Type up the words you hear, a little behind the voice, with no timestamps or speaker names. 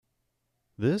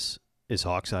This is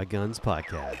Hawkseye Guns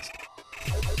Podcast.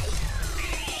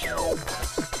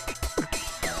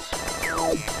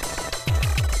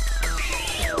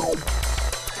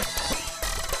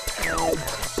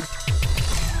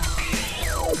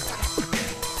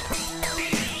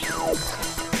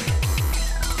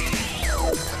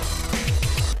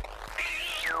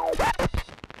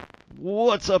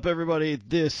 What's up, everybody?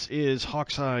 This is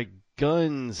Hawkseye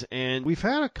Guns, and we've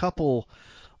had a couple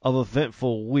of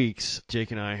eventful weeks, Jake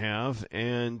and I have,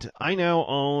 and I now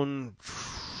own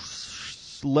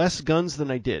less guns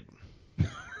than I did.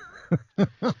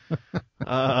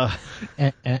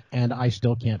 And I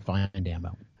still can't find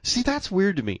ammo. See, that's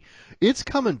weird to me. It's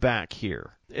coming back here.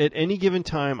 At any given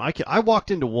time, I walked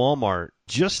into Walmart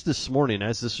just this morning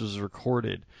as this was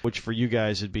recorded, which for you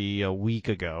guys would be a week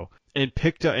ago, and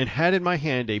picked up and had in my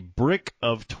hand a brick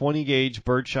of 20 gauge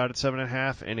birdshot at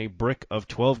 7.5 and a brick of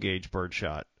 12 gauge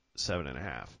birdshot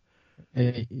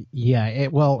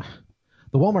 7.5. Well,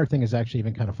 the Walmart thing is actually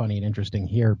even kind of funny and interesting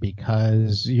here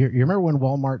because you remember when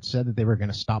Walmart said that they were going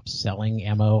to stop selling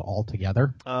ammo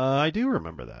altogether? I do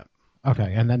remember that.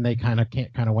 Okay, and then they kind of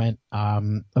went,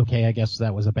 okay, I guess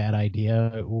that was a bad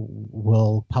idea.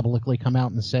 We'll publicly come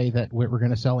out and say that we're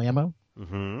going to sell ammo.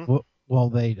 Mm-hmm. Well,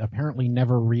 they apparently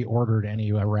never reordered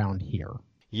any around here.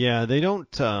 Yeah, they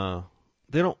don't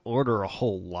order a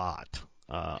whole lot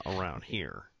around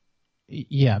here.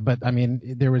 Yeah, but I mean,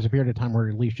 there was a period of time where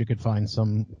at least you could find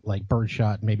some like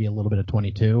birdshot, maybe a little bit of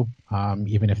 22,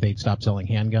 even if they'd stopped selling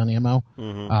handgun ammo.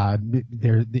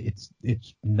 Mm-hmm.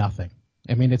 It's nothing.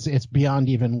 I mean, it's beyond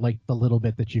even like the little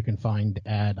bit that you can find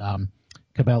at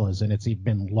Cabela's, and it's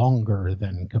even longer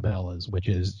than Cabela's, which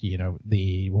is,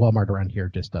 the Walmart around here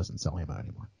just doesn't sell ammo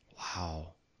anymore.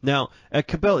 Wow. Now, at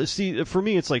Cabela's, see, for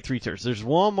me, it's like three tiers. There's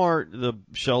Walmart, the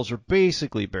shelves are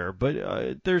basically bare,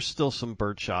 but there's still some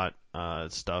birdshot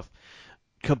stuff.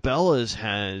 Cabela's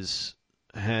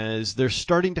they're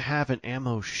starting to have an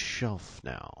ammo shelf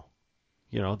now,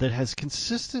 that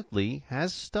consistently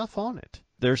has stuff on it.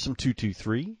 There's some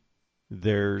 223.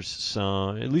 There's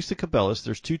some, at least at Cabela's,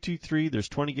 there's 223, there's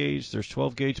 20 gauge, there's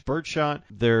 12 gauge birdshot.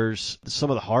 There's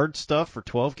some of the hard stuff for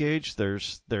 12 gauge.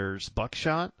 There's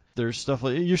buckshot. There's stuff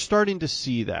like, you're starting to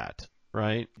see that,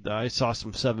 right? I saw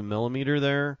some 7mm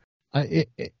there.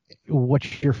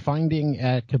 What you're finding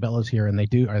at Cabela's here, and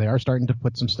they are starting to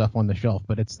put some stuff on the shelf,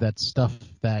 but it's that stuff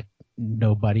that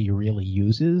nobody really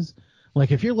uses.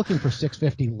 Like if you're looking for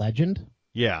 650 Legend.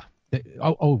 Yeah.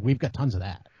 We've got tons of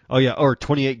that. Oh, yeah, or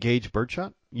 28 gauge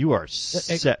birdshot? You are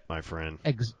set, my friend.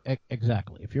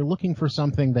 Exactly. If you're looking for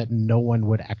something that no one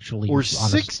would actually or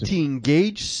 16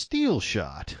 gauge steel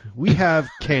shot, we have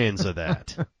cans of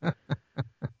that.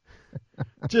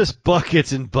 Just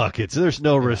buckets and buckets. There's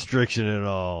no restriction at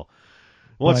all.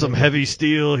 Want some heavy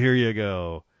steel? Here you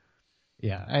go.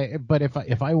 Yeah, but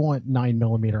if I want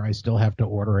 9mm, I still have to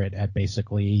order it at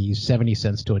basically 70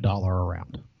 cents to $1 a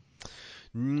round.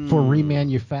 For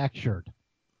remanufactured.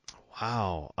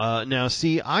 Wow. Now,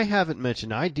 see, I haven't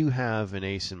mentioned, I do have an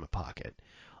ace in my pocket.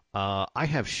 I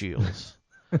have Shields.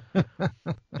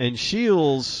 And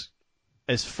Shields,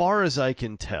 as far as I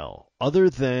can tell, other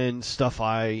than stuff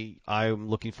I'm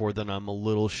looking for that I'm a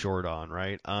little short on,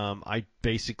 right? I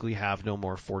basically have no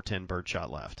more 410 birdshot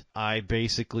left. I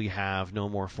basically have no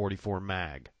more 44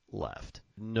 mag left.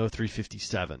 No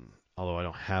 357. Although I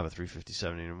don't have a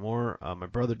 357 anymore. My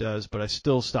brother does, but I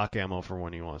still stock ammo for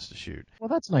when he wants to shoot. Well,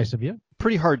 that's nice of you.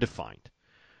 Pretty hard to find.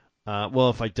 Well,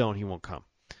 if I don't, he won't come.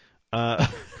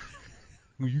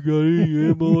 You got any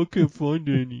ammo? I can't find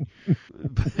any.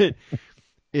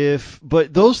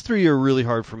 But those three are really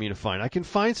hard for me to find. I can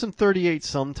find some 38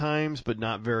 sometimes, but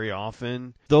not very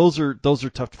often. Those are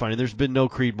tough to find. And there's been no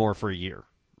Creedmoor for a year,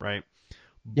 right?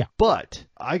 Yeah. But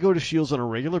I go to Shields on a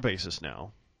regular basis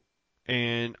now.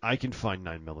 And I can find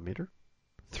 9mm,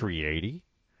 380,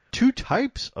 two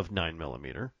types of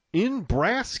 9mm in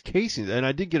brass casings. And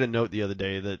I did get a note the other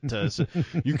day that said,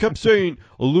 you kept saying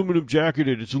aluminum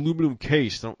jacketed, it's aluminum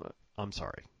cased. I'm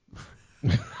sorry.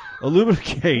 Aluminum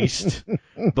cased,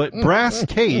 but brass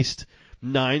cased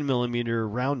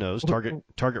 9mm round nose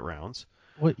target rounds.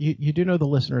 Well, you do know the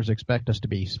listeners expect us to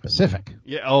be specific.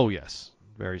 Yeah. Oh, yes.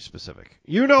 Very specific.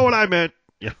 You know what I meant.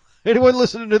 Yeah. Anyone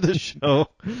listening to this show?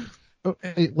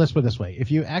 Let's put it this way. If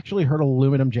you actually heard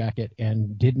aluminum jacket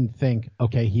and didn't think,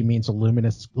 okay, he means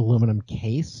aluminum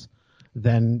case,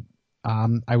 then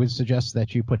I would suggest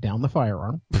that you put down the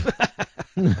firearm.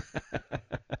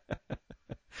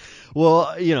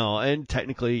 Well, and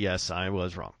technically, yes, I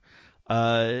was wrong.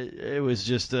 It was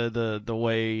just the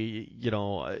way,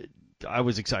 I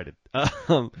was excited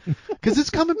because it's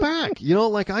coming back.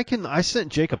 I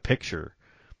sent Jake a picture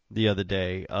the other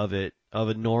day of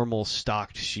a normal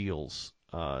stocked Shields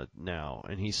now,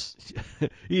 and he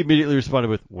immediately responded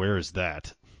with, "Where is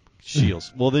that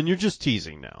Shields?" Well, then you're just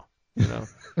teasing now, you know.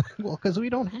 Well, because we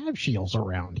don't have shields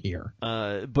around here.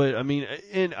 But I mean,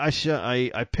 and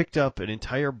I picked up an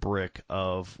entire brick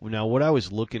of, now what I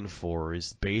was looking for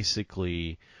is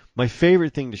basically my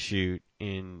favorite thing to shoot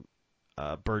in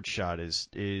birdshot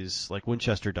is like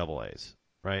Winchester double A's,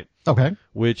 right? Okay.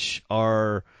 Which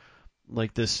are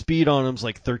like the speed on them's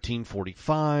like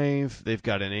 1345. They've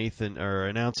got an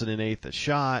ounce and an eighth a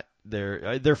shot.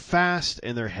 They're fast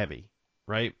and they're heavy,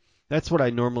 right? That's what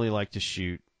I normally like to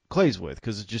shoot clays with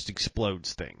because it just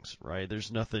explodes things, right?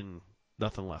 There's nothing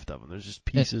left of them. There's just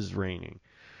pieces raining.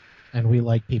 And we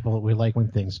like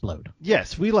when things explode.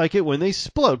 Yes, we like it when they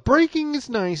explode. Breaking is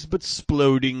nice, but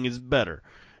exploding is better.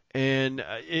 And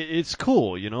it's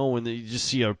cool, you know, when you just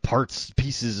see parts,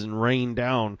 pieces, and rain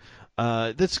down.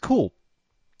 That's cool.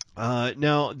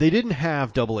 Now, they didn't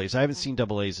have double A's. I haven't seen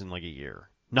double A's in like a year.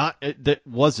 That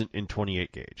wasn't in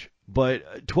 28 gauge.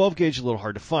 But 12 gauge is a little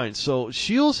hard to find. So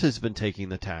Shields has been taking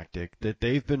the tactic that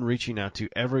they've been reaching out to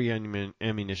every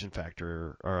ammunition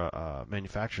factory or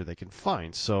manufacturer they can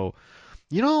find. So,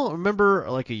 you know, remember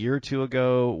like a year or two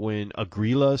ago when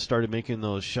Agrila started making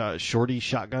those shorty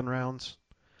shotgun rounds?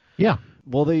 Yeah.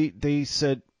 Well, they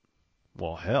said,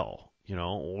 well, hell, you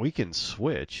know, we can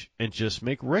switch and just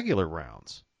make regular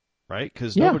rounds, right?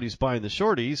 Because nobody's buying the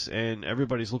shorties and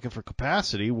everybody's looking for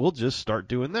capacity. We'll just start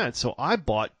doing that. So I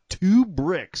bought 2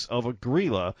 bricks of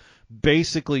Agrila,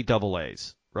 basically double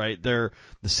A's, right? They're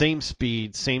the same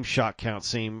speed, same shot count,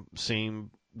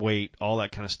 same weight, all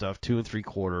that kind of stuff, 2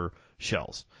 3/4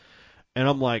 shells. And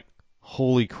I'm like,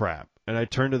 holy crap. And I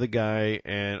turned to the guy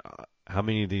and how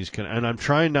many of these and I'm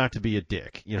trying not to be a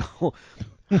dick, you know.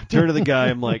 I turn to the guy,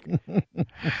 I'm like,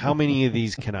 how many of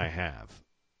these can I have?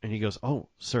 And he goes, oh,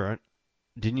 sir,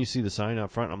 didn't you see the sign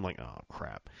out front? I'm like, oh,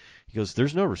 crap. He goes,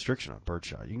 there's no restriction on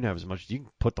birdshot. You can have as much, you can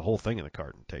put the whole thing in the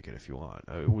cart and take it if you want.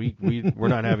 We're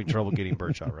not having trouble getting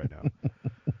birdshot right now.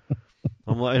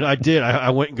 I'm like, and I did. I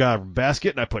went and got a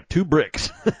basket and I put 2 bricks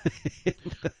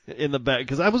in the bag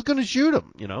because I was going to shoot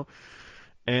them, you know.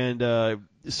 And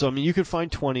so, I mean, you can find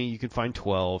 20, you can find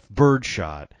 12,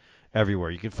 birdshot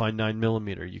everywhere. You can find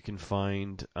 9mm. You can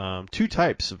find 2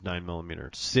 types of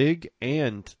 9mm, SIG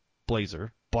and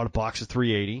Blazer. Bought a box of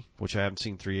 380, which I haven't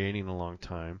seen 380 in a long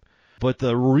time. But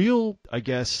the real, I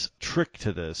guess, trick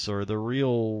to this, or the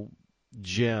real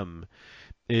gem,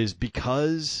 is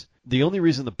because the only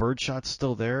reason the birdshot's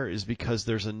still there is because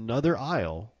there's another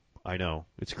aisle. I know,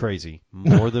 it's crazy.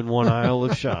 More than one aisle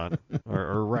of shot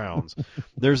or rounds.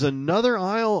 There's another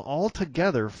aisle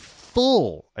altogether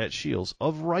full at Shields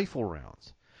of rifle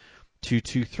rounds.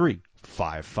 223,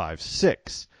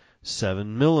 5.56,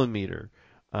 7mm.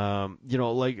 You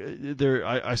know, like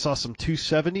I saw some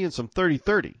 270 and some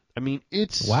 30-30. I mean,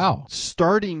 it's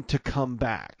starting to come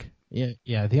back.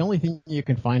 Yeah. The only thing you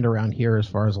can find around here, as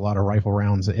far as a lot of rifle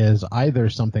rounds, is either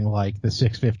something like the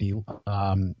 650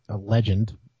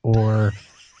 Legend, or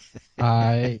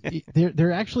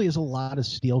there actually is a lot of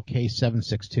steel case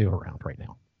 7.62 around right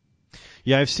now.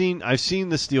 Yeah, I've seen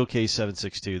the steel case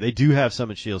 7.62. They do have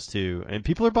some at Shields too, and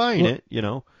people are buying it. You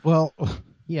know. Well,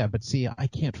 yeah, but see, I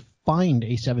can't find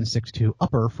a 7.62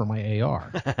 upper for my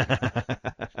AR,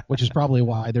 which is probably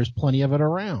why there's plenty of it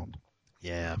around.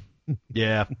 Yeah.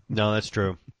 No, that's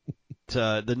true.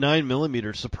 The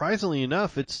 9mm, surprisingly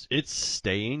enough, it's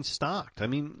staying stocked. I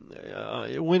mean,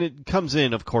 when it comes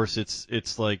in, of course,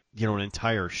 it's like, you know, an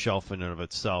entire shelf in and of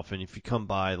itself. And if you come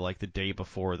by like the day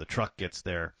before the truck gets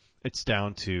there, it's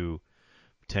down to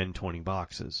 10, 20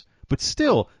 boxes. But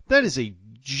still, that is a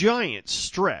giant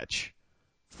stretch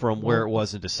from where it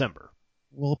was in December.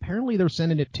 Well, apparently they're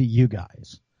sending it to you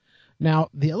guys. Now,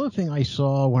 the other thing I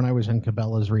saw when I was in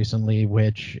Cabela's recently,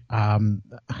 which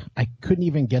I couldn't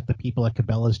even get the people at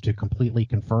Cabela's to completely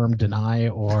confirm, deny,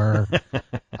 or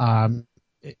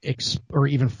or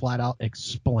even flat out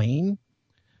explain,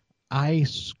 I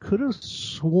could have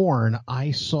sworn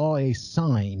I saw a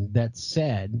sign that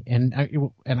said, and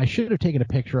I should have taken a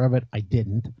picture of it, I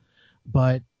didn't,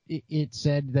 but it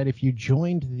said that if you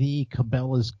joined the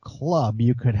Cabela's club,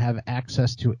 you could have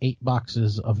access to 8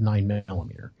 boxes of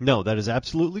 9mm. No, that is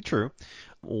absolutely true.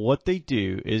 What they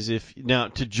do is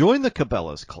to join the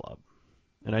Cabela's club,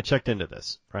 and I checked into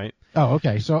this, right? Oh,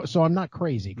 okay. So I'm not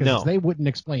crazy because they wouldn't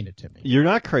explain it to me. You're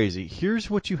not crazy. Here's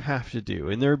what you have to do,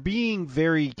 and they're being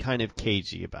very kind of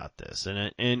cagey about this.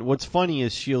 And what's funny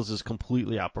is Shields is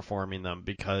completely outperforming them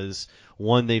because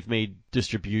one, they've made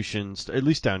distributions, at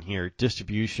least down here,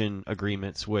 distribution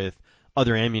agreements with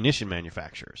other ammunition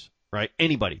manufacturers, right?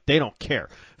 Anybody. They don't care.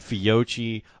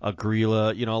 Fiocchi,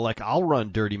 Agrila, like I'll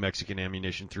run dirty Mexican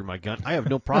ammunition through my gun. I have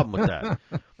no problem with that.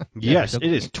 Yes, it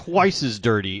is twice as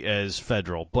dirty as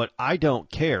Federal, but I don't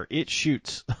care. It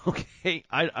shoots. Okay?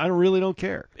 I really don't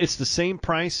care. It's the same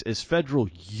price as Federal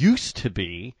used to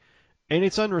be, and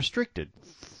it's unrestricted.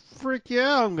 Frick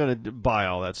yeah, I'm going to buy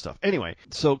all that stuff. Anyway,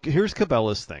 so here's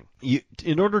Cabela's thing.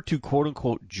 In order to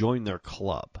quote-unquote join their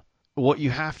club, what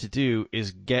you have to do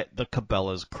is get the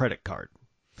Cabela's credit card.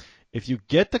 If you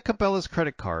get the Cabela's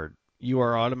credit card, you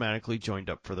are automatically joined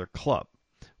up for their club,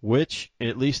 which,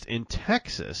 at least in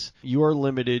Texas, you are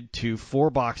limited to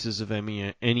 4 boxes of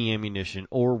any ammunition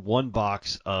or 1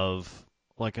 box of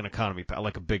like an economy pack,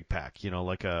 like a big pack,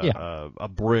 like a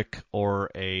brick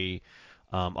or a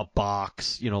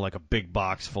box, like a big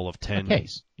box full of 10. A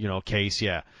case. Case,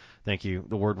 yeah. Thank you.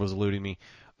 The word was eluding me.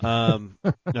 And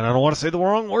I don't want to say the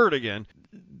wrong word again.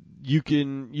 You're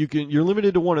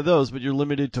limited to 1 of those, but you're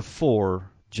limited to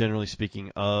 4, generally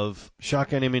speaking, of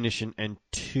shotgun ammunition and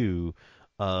 2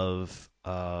 of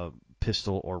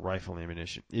pistol or rifle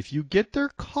ammunition. If you get their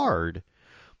card,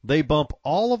 they bump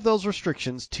all of those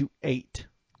restrictions to 8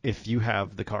 if you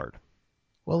have the card.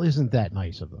 Well, isn't that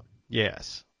nice of them?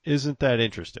 Yes. Isn't that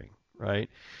interesting, right?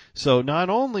 So not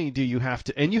only do you have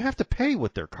to, and you have to pay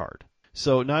with their card.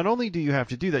 So not only do you have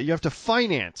to do that, you have to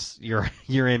finance your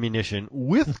ammunition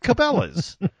with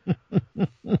Cabela's.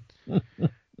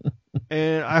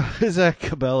 And I was at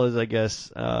Cabela's, I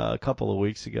guess, a couple of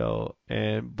weeks ago,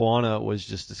 and Buana was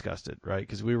just disgusted, right?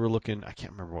 Because we were looking, I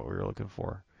can't remember what we were looking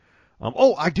for.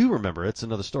 I do remember. It's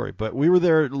another story. But we were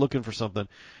there looking for something,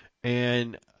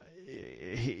 and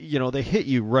they hit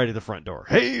you right at the front door.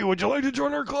 Hey, would you like to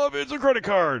join our club? It's a credit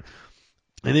card.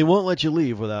 And they won't let you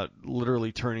leave without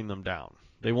literally turning them down.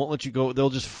 They won't let you go.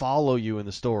 They'll just follow you in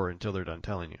the store until they're done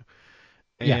telling you.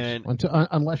 And yes,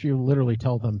 unless you literally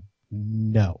tell them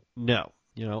no. No.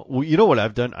 Well, you know what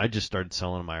I've done? I just started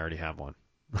selling them. I already have one.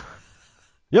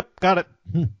 Yep, got it.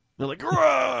 They're like, all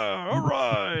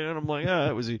right. And I'm like,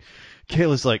 that was easy.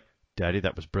 Kayla's like, Daddy,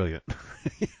 that was brilliant.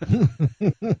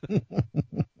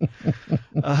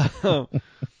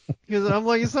 Because I'm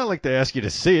like, it's not like they ask you to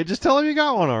see it. Just tell them you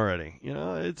got one already.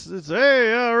 It's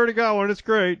hey, I already got one. It's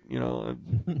great.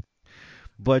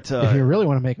 But if you really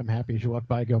want to make them happy, you should walk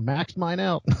by and go, max mine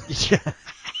out. Yeah.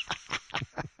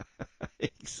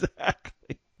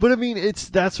 Exactly. But I mean,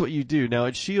 that's what you do. Now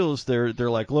at Shields, they're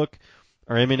like, look,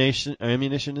 our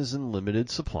ammunition is in limited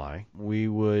supply.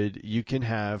 You can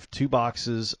have 2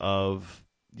 boxes of,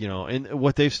 and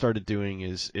what they've started doing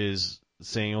is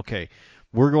saying, okay,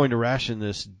 we're going to ration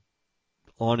this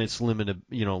on its limited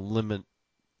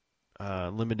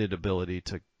ability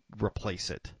to replace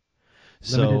it.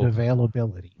 Limited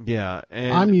availability. Yeah,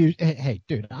 and I'm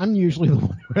usually the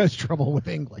one who has trouble with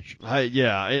English. I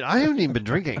haven't even been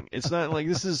drinking. It's not like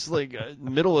this is like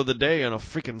middle of the day on a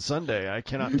freaking Sunday. I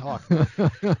cannot talk.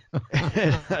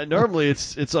 Normally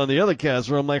it's on the other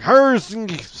cast where I'm like,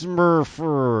 Smurfer.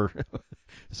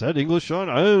 Is that English, Sean?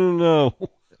 I don't know.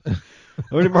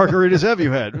 How many margaritas have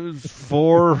you had?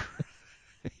 4.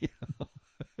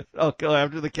 I'll go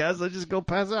after the cast. I just go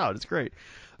pass out. It's great.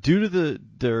 Due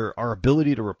to our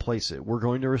ability to replace it, we're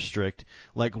going to restrict,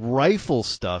 like rifle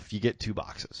stuff, you get 2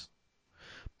 boxes.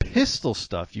 Pistol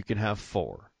stuff, you can have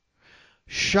 4.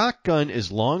 Shotgun,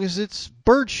 as long as it's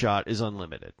birdshot, is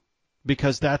unlimited.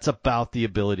 Because that's about the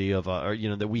ability of,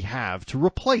 that we have to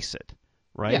replace it,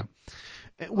 right?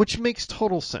 Yeah. Which makes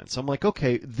total sense. I'm like,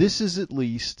 okay, this is at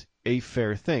least a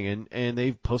fair thing. And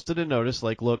they've posted a notice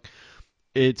like, look,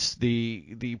 it's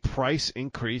the price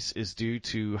increase is due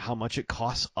to how much it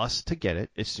costs us to get it.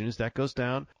 As soon as that goes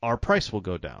down, our price will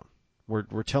go down.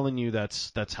 We're telling you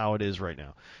that's how it is right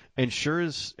now. And sure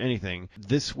as anything,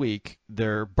 this week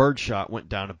their birdshot went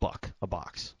down $1 a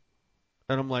box.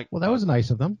 And I'm like, well, that was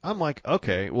nice of them. I'm like,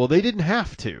 okay, well they didn't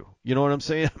have to. You know what I'm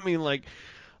saying? I mean, like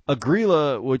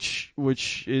Agrila,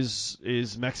 which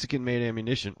is Mexican-made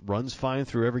ammunition, runs fine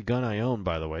through every gun I own.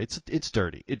 By the way, it's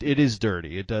dirty. It is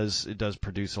dirty. It does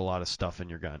produce a lot of stuff in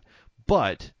your gun,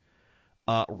 but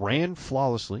ran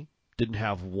flawlessly. Didn't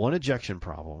have one ejection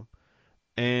problem,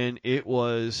 and it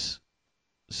was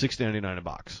 $6.99 a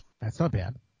box. That's not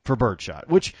bad for birdshot.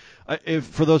 Which, if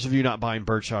for those of you not buying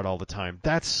birdshot all the time,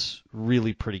 that's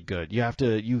really pretty good.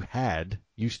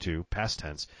 Used to, past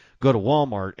tense, go to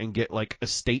Walmart and get like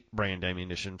estate brand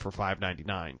ammunition for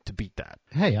 $5.99 to beat that.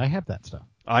 Hey, I have that stuff.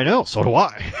 I know, so do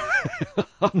I.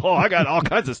 I got all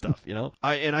kinds of stuff,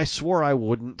 I swore I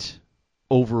wouldn't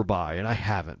overbuy, and I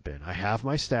haven't been. I have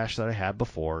my stash that I had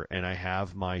before, and I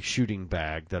have my shooting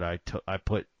bag that I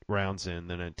put rounds in,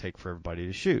 then I take for everybody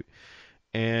to shoot.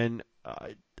 And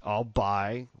I'll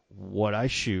buy what I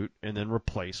shoot and then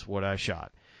replace what I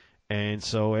shot. And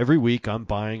so every week I'm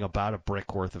buying about a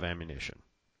brick worth of ammunition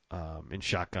in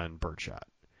shotgun birdshot,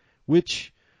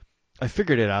 which I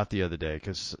figured it out the other day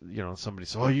because, somebody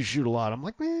said, oh, you shoot a lot. I'm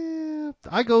like,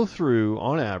 I go through,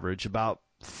 on average, about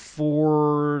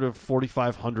 4 to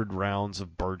 4,500 rounds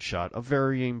of birdshot of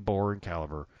varying bore and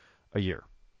caliber a year.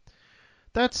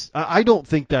 I don't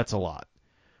think that's a lot.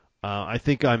 I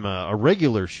think I'm a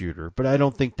regular shooter, but I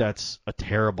don't think that's a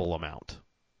terrible amount.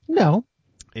 No.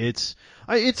 It's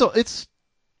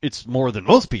more than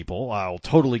most people. I'll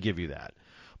totally give you that.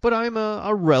 But I'm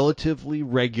a relatively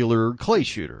regular clay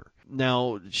shooter.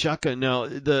 Now, shotgun. Now,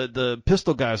 the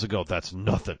pistol guys will go, that's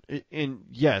nothing. And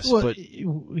yes, well, but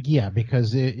yeah,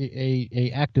 because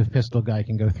a active pistol guy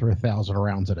can go through 1,000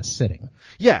 rounds at a sitting.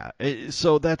 yeah.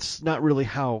 So that's not really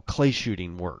how clay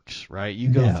shooting works, right? You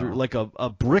go through like a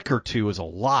brick or two is a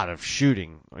lot of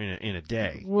shooting in a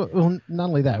day. Well, not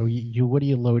only that, what do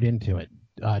you load into it?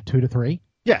 2 to 3?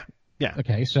 Yeah. Yeah.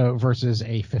 Okay, so versus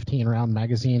a 15-round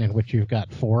magazine in which you've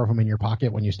got 4 of them in your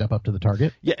pocket when you step up to the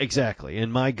target? Yeah, exactly.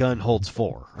 And my gun holds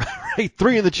 4, right?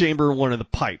 3 in the chamber, 1 in the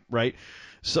pipe, right?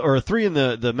 So, or 3 in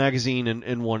the magazine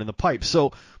and 1 in the pipe.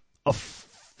 So a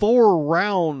 4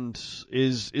 rounds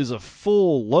is a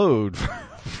full load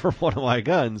for one of my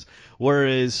guns,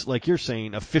 whereas, like you're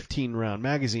saying, a 15-round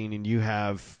magazine and you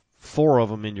have 4 of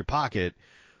them in your pocket,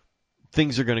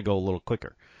 things are going to go a little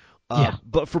quicker. Yeah.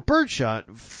 But for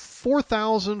birdshot,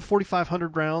 4,000,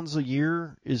 4,500 rounds a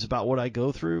year is about what I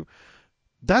go through.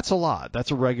 That's a lot.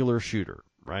 That's a regular shooter,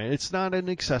 right? It's not an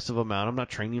excessive amount. I'm not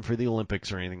training for the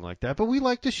Olympics or anything like that, but we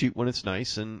like to shoot when it's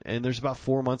nice, and there's about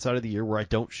 4 months out of the year where I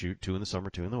don't shoot, 2 in the summer,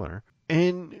 2 in the winter.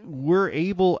 And we're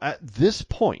able, at this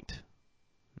point,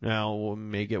 now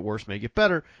may get worse, may get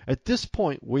better, at this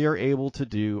point we are able to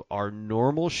do our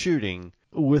normal shooting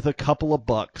with a couple of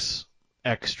bucks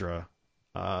extra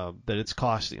that it's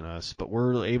costing us, but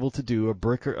we're able to do a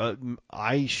brick.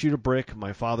 I shoot a brick.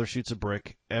 My father shoots a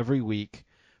brick every week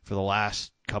for the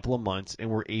last couple of months, and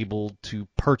we're able to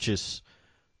purchase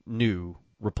new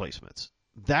replacements.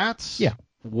 That's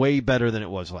way better than it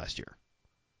was last year.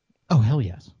 Oh, hell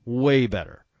yes. Way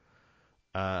better.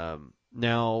 Now,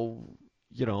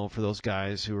 for those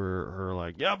guys who are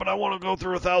like, yeah, but I want to go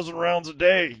through 1,000 rounds a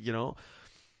day,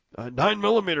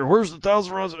 9mm, where's the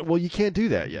 1,000 rounds? Well, you can't do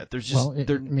that yet. There's just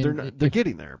they're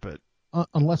getting there, but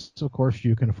unless of course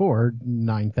you can afford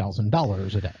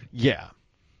 $9,000 a day. Yeah.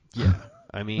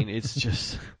 I mean, it's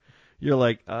just you're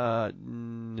like,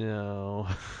 no,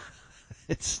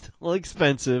 it's still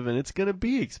expensive, and it's gonna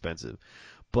be expensive.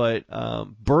 But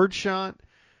birdshot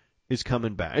is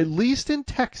coming back, at least in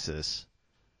Texas.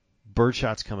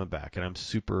 Birdshot's coming back, and I'm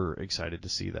super excited to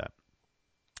see that.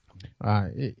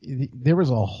 There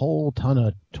was a whole ton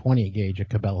of 20 gauge at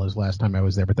Cabela's last time I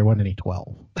was there, but there wasn't any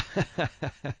 12.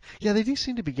 Yeah, they do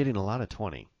seem to be getting a lot of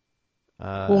 20.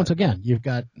 Well, once again, you've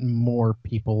got more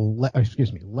people,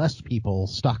 less people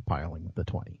stockpiling the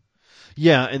 20.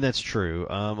 Yeah, and that's true.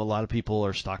 A lot of people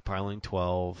are stockpiling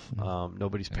 12.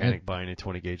 Nobody's panic buying a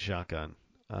 20 gauge shotgun.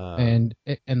 And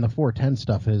the 410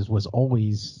 stuff was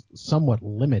always somewhat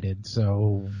limited,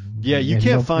 so yeah, you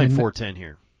can't find 410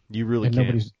 here. You really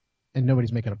can't.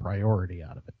 Nobody's making a priority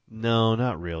out of it. No,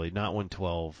 not really. Not when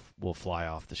 12 will fly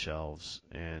off the shelves,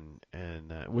 and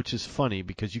which is funny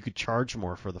because you could charge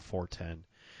more for the 410,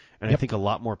 and I think a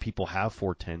lot more people have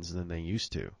 410s than they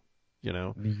used to.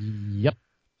 Yep.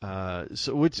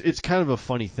 So it's kind of a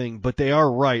funny thing, but they are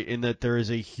right in that there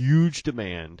is a huge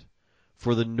demand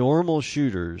for the normal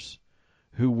shooters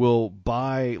who will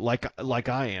buy like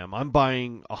I am. I'm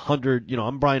buying 100.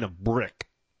 I'm buying a brick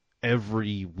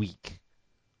every week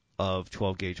of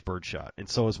 12 gauge birdshot, and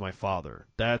so is my father.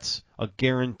 That's a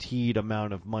guaranteed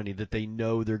amount of money that they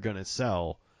know they're going to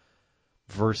sell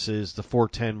versus the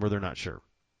 410 where they're not sure.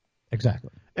 Exactly.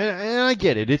 And I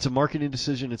get it. It's a marketing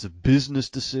decision. It's a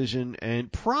business decision,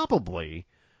 and probably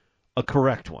a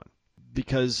correct one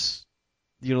because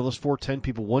those 410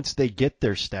 people, once they get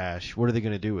their stash, what are they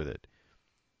going to do with it?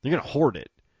 They're going to hoard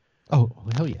it. Oh,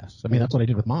 hell yes. I mean, that's what I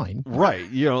did with mine. Right.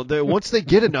 Once they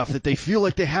get enough that they feel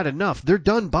like they had enough, they're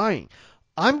done buying.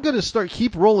 I'm going to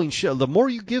keep rolling shelves. The more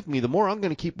you give me, the more I'm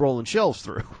going to keep rolling shelves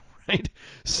through, right?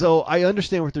 So I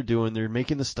understand what they're doing. They're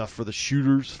making the stuff for the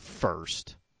shooters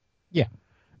first. Yeah.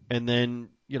 And then,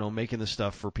 making the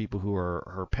stuff for people who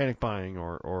are panic buying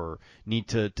or need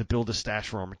to build a stash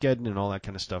for Armageddon and all that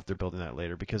kind of stuff. They're building that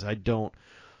later because I don't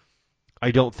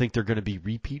think they're going to be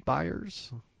repeat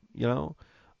buyers,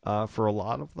 for a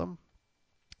lot of them.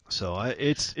 So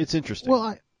it's interesting.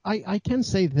 Well, I can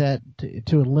say that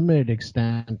to a limited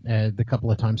extent, the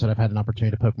couple of times that I've had an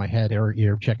opportunity to poke my head or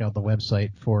check out the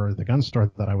website for the gun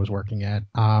store that I was working at,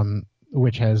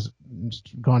 which has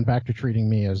gone back to treating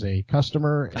me as a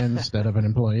customer instead of an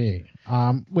employee,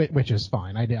 which is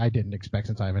fine. I didn't expect,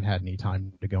 since I haven't had any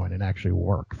time to go in and actually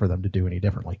work, for them to do any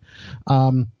differently.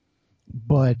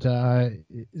 But a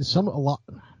lot.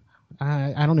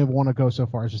 I don't even want to go so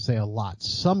far as to say a lot.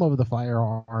 Some of the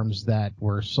firearms that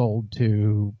were sold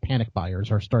to panic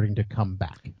buyers are starting to come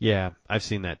back. Yeah, I've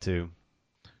seen that too.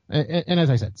 And as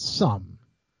I said, some,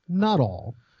 not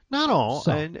all. Not all,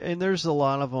 Some. and there's a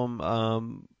lot of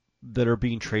them that are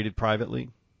being traded privately.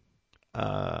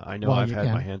 I know I've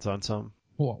had my hands on some.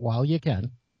 While you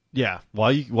can. Yeah,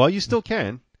 while you still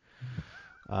can.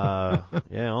 Yeah,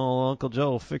 Uncle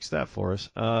Joe will fix that for us.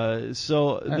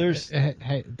 So there's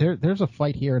there's a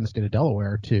fight here in the state of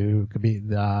Delaware could be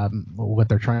what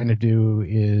they're trying to do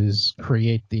is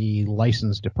create the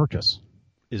license to purchase.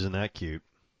 Isn't that cute?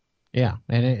 Yeah,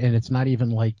 and it's not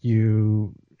even like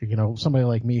somebody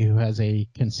like me who has a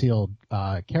concealed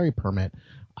carry permit.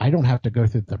 I don't have to go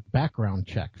through the background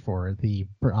check for the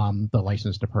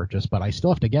license to purchase, but I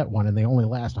still have to get one, and they only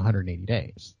last 180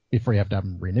 days before you have to have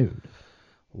them renewed.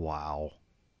 Wow.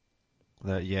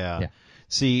 Yeah.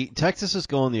 See, Texas is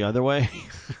going the other way.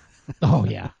 Oh,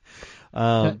 yeah.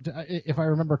 If I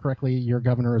remember correctly, your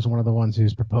governor is one of the ones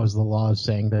who's proposed the laws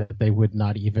saying that they would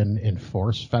not even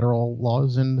enforce federal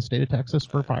laws in the state of Texas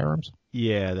for firearms.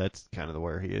 Yeah, that's kind of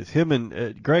where he is. Him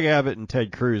and Greg Abbott and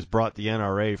Ted Cruz brought the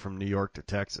NRA from New York to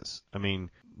Texas. I mean,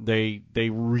 they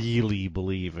really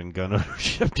believe in gun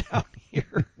ownership down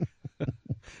here.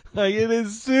 Like, it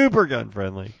is super gun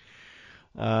friendly.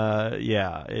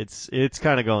 Yeah, it's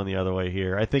kind of going the other way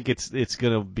here. I think it's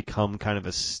going to become kind of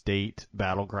a state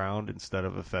battleground instead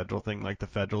of a federal thing. Like, the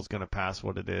federal's going to pass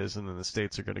what it is, and then the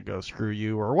states are going to go screw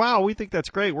you, or wow, we think that's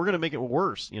great, we're going to make it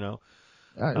worse.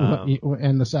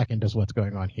 And the second is what's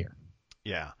going on here.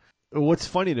 Yeah. What's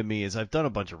funny to me is I've done a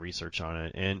bunch of research on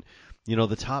it, and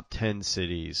the top 10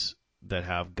 cities that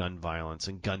have gun violence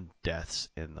and gun deaths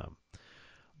in them.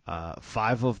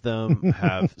 5 of them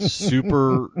have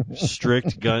super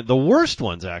strict gun. The worst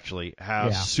ones actually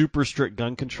have super strict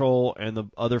gun control, and the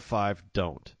other 5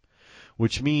 don't.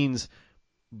 Which means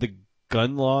the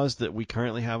gun laws that we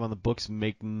currently have on the books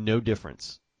make no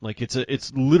difference. Like,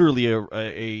 it's literally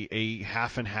a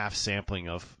half and half sampling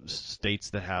of states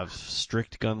that have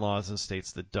strict gun laws and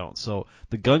states that don't. So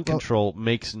the gun control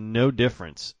makes no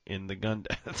difference in the gun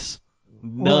deaths.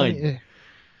 None.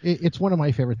 It's one of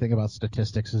my favorite things about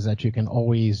statistics is that you can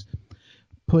always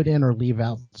put in or leave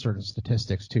out certain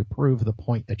statistics to prove the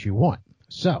point that you want.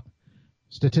 So,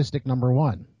 statistic number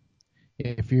 1.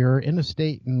 If you're in a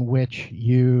state in which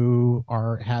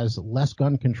has less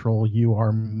gun control, you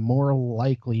are more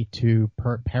likely to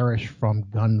perish from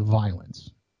gun violence.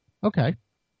 Okay.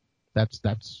 That's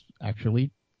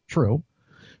actually true.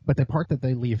 But the part that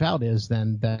they leave out is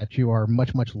then that you are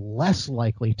much, much less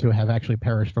likely to have actually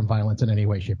perished from violence in any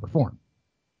way, shape, or form.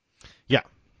 Yeah.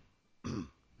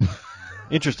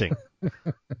 Interesting.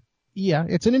 Yeah,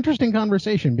 it's an interesting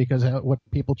conversation because what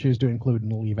people choose to include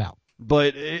and leave out.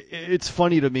 But it's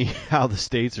funny to me how the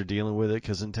states are dealing with it,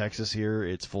 because in Texas here,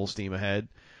 it's full steam ahead.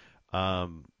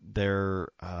 In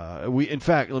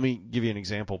fact, let me give you an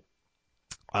example.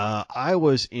 I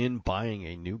was in buying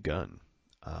a new gun.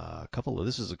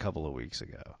 This is a couple of weeks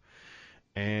ago,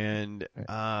 and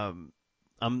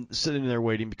I'm sitting there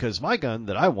waiting because my gun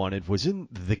that I wanted was in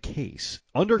the case,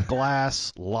 under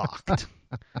glass, locked,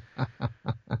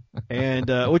 and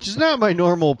which is not my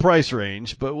normal price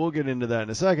range, but we'll get into that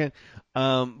in a second.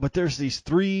 But there's these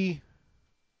 3,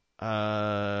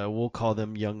 we'll call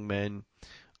them young men.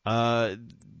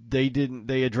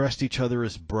 They addressed each other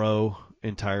as bro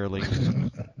entirely.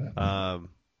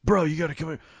 Bro, you gotta come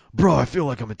here. Bro, I feel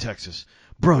like I'm in Texas.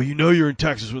 Bro, you're in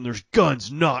Texas when there's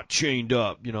guns not chained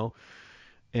up,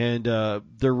 And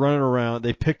they're running around.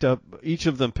 Each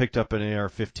of them picked up an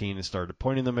AR-15 and started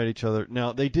pointing them at each other.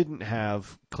 Now, they didn't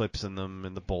have clips in them,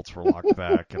 and the bolts were locked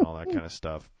back and all that kind of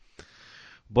stuff.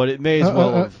 But it may as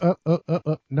well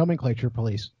have... Nomenclature,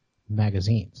 police.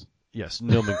 Magazines. Yes,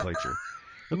 nomenclature.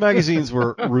 The magazines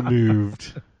were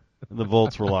removed, and the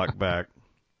bolts were locked back.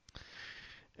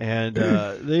 And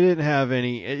they didn't have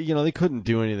any, they couldn't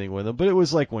do anything with them. But it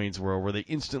was like Wayne's World, where they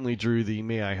instantly drew the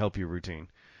 "May I help you" routine.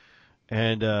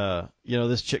 And,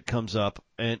 this chick comes up,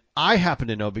 and I happen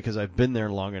to know, because I've been there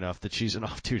long enough, that she's an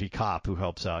off-duty cop who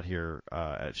helps out here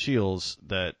at Shields,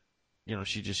 that,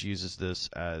 she just uses this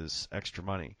as extra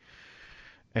money.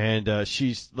 And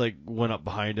she's, went up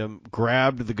behind him,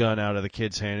 grabbed the gun out of the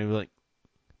kid's hand, and was like,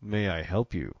 "May I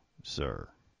help you, sir?"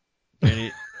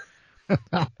 And,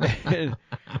 and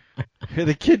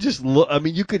the kid just I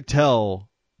mean, you could tell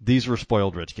these were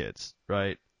spoiled rich kids,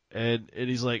 right? And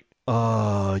he's like,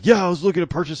 yeah, I was looking to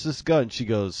purchase this gun. She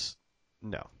goes,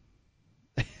 no.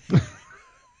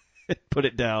 Put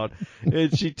it down.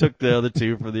 And she took the other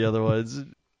two for the other ones.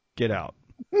 Get out.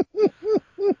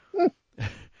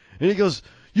 And he goes,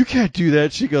 you can't do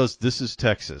that. She goes, this is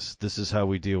Texas. This is how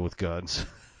we deal with guns.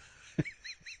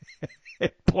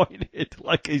 And pointed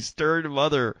like a stern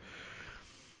mother.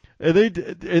 And they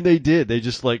did. They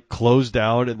just like closed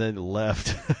down and then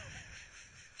left.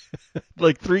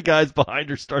 Like 3 guys behind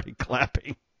her started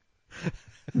clapping.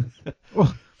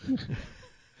 Well,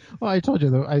 I told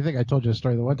you. I think I told you a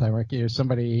story the one time. Right?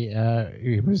 Somebody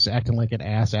who was acting like an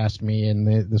ass asked me in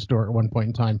the store at one point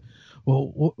in time,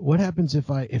 well, what happens if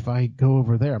I go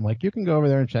over there? I'm like, you can go over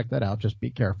there and check that out. Just be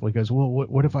careful. He goes, well,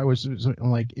 what if I was?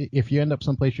 I'm like, if you end up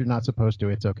someplace you're not supposed to,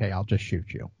 it's okay. I'll just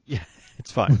shoot you. Yeah,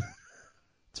 it's fine.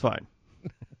 It's fine.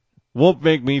 Won't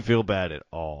make me feel bad at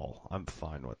all. I'm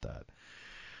fine with that.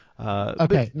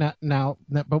 Okay, now,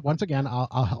 but once again,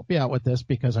 I'll help you out with this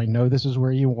because I know this is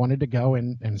where you wanted to go,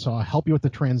 and so I'll help you with the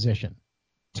transition.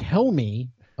 Tell me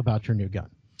about your new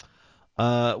gun.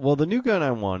 Well, the new gun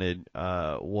I wanted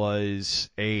was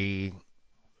a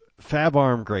Fab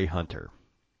Arm Grey Hunter.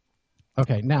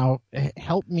 Okay, now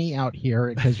help me out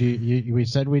here because we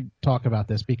said we'd talk about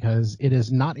this because it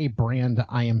is not a brand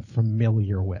I am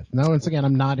familiar with. Now, once again,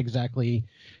 I'm not exactly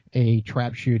a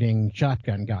trap shooting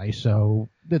shotgun guy, so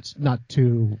it's not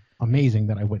too amazing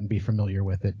that I wouldn't be familiar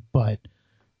with it, but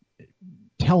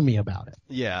tell me about it.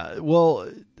 Yeah,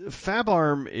 well, Fab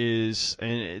Arm is,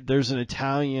 and there's an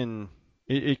Italian,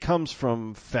 it comes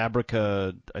from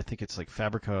Fabrica, I think it's like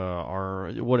Fabrica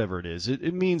or whatever it is.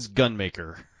 It means gun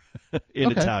maker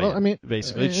in Italian, well, I mean,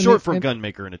 basically. It's short for gun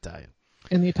maker in Italian.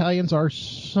 And the Italians are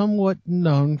somewhat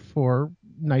known for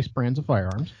nice brands of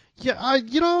firearms. Yeah,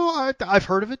 I've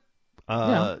heard of it.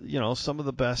 Yeah. Some of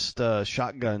the best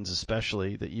shotguns,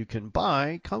 especially that you can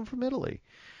buy, come from Italy.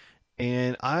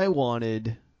 And I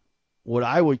wanted what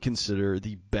I would consider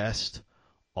the best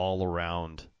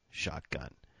all-around shotgun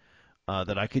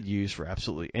that I could use for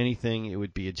absolutely anything. It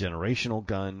would be a generational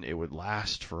gun. It would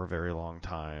last for a very long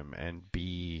time and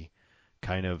be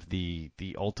kind of the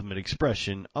ultimate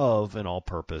expression of an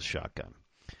all-purpose shotgun.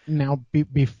 Now,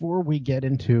 before we get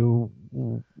into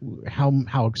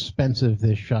how expensive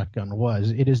this shotgun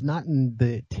was, it has not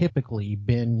typically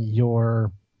been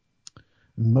your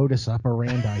modus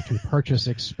operandi to purchase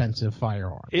expensive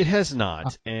firearms. It has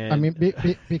not. And I mean,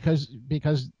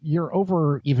 because you're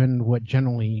over even what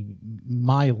generally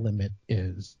my limit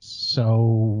is.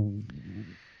 So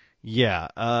yeah,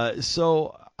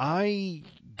 so I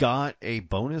got a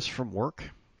bonus from work.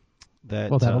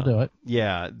 That'll do it.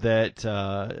 Yeah,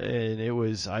 and it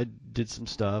was, I did some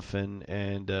stuff and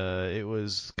it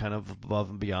was kind of above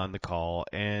and beyond the call.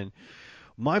 And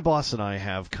my boss and I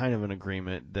have kind of an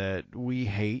agreement that we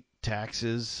hate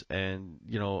taxes, and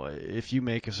if you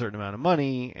make a certain amount of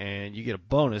money and you get a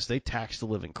bonus, they tax the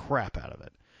living crap out of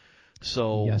it.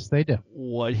 So yes, they do.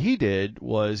 What he did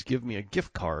was give me a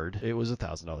gift card. It was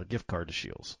 $1,000 gift card to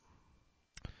Shields.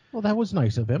 Well, that was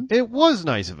nice of him. It was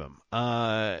nice of him,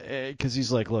 because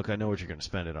he's like, look, I know what you're going to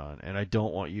spend it on, and I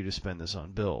don't want you to spend this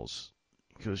on bills,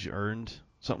 because you earned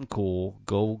something cool.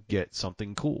 Go get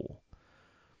something cool.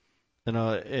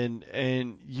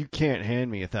 And you can't hand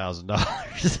me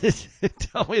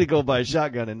 $1,000 tell me to go buy a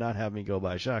shotgun and not have me go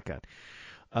buy a shotgun.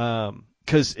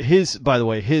 Because by the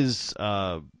way, his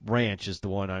ranch is the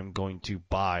one I'm going to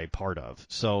buy part of.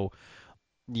 So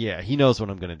yeah, he knows what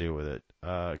I'm going to do with it.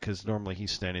 Because normally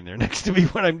he's standing there next to me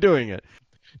when I'm doing it.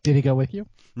 Did he go with you?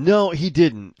 No, he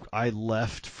didn't. I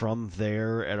left from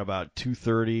there at about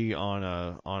 2:30 on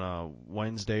a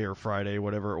Wednesday or Friday,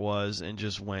 whatever it was, and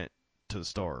just went to the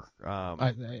store.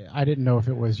 I didn't know if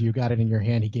it was you got it in your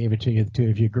hand, he gave it to you, the two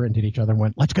of you grinned at each other and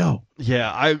went, let's go.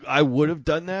 Yeah, I would have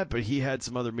done that, but he had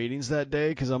some other meetings that day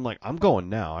because I'm like, I'm going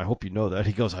now. I hope you know that.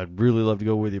 He goes, I'd really love to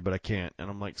go with you, but I can't. And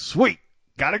I'm like, sweet.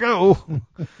 Gotta go.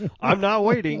 I'm not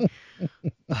waiting.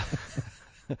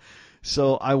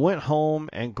 So I went home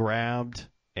and grabbed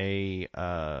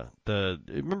remember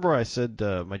I said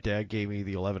my dad gave me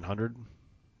the 1100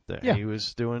 that he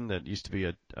was doing that used to be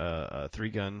a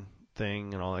 3-gun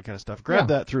thing and all that kind of stuff. Grabbed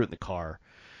that, threw it in the car,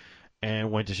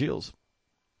 and went to Shields.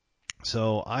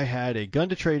 So I had a gun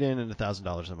to trade in and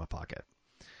 $1,000 in my pocket.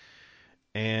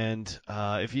 And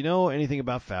if you know anything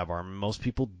about Fab Arm, most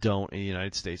people don't in the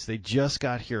United States. They just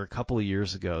got here a couple of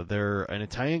years ago. They're an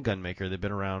Italian gun maker. They've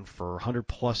been around for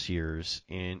 100-plus years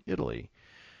in Italy.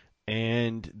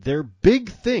 And their big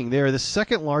thing, they are the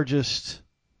second largest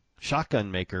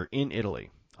shotgun maker in Italy,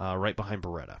 right behind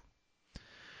Beretta.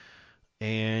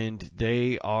 And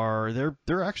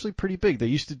they're actually pretty big. They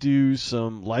used to do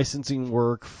some licensing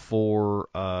work for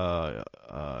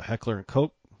Heckler and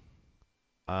Koch.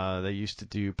 They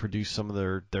used to produce some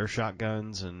of their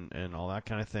shotguns and all that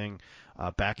kind of thing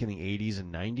back in the 80s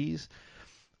and 90s.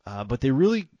 But they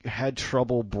really had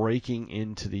trouble breaking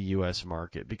into the U.S.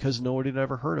 market because nobody had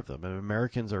ever heard of them. And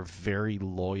Americans are very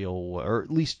loyal, or at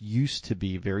least used to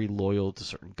be very loyal to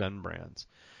certain gun brands.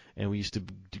 And we used to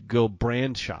go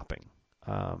brand shopping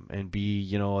and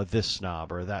be, a this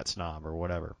snob or that snob or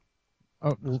whatever.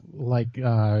 Oh, like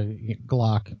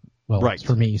Glock. Well, Right. It's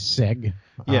for me, SIG.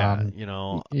 Yeah,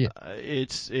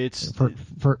 it's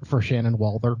for Shannon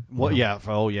Walther. Well,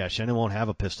 yeah. Shannon won't have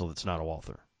a pistol that's not a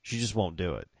Walther. She just won't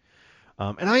do it.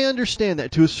 And I understand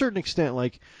that to a certain extent.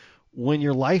 Like when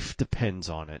your life depends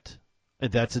on it,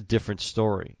 that's a different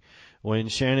story. When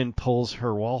Shannon pulls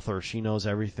her Walther, she knows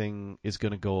everything is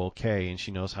going to go okay, and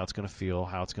she knows how it's going to feel,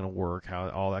 how it's going to work,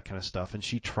 how all that kind of stuff, and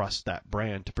she trusts that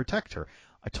brand to protect her.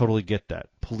 I totally get that.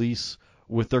 Police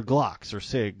with their Glocks or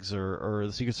SIGs, or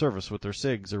the Secret Service with their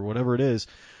SIGs, or whatever it is,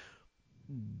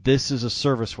 this is a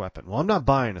service weapon. Well, I'm not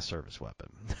buying a service weapon.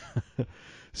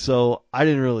 So I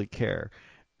didn't really care.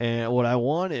 And what I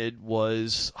wanted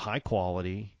was high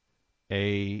quality,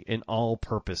 an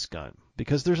all-purpose gun,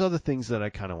 because there's other things that I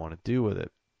kind of want to do with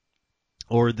it,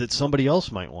 or that somebody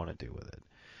else might want to do with it.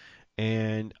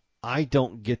 And I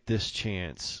don't get this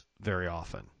chance very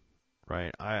often,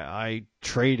 right? I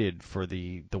traded for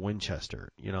the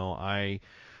Winchester.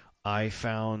 I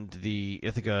found the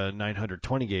Ithaca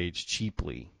 920 gauge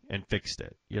cheaply and fixed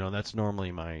it. That's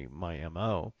normally my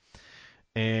MO.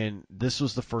 And this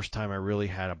was the first time I really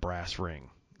had a brass ring,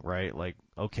 right? Like,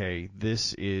 okay,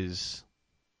 this is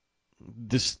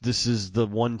the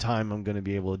one time I'm going to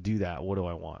be able to do that. What do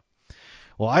I want?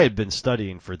 Well, I had been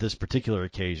studying for this particular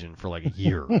occasion for like a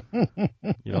year.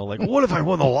 Like, what if I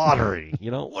won the lottery?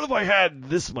 What if I had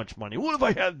this much money? What if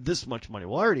I had this much money?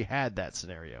 Well, I already had that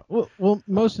scenario. Well,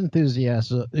 most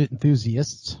enthusiasts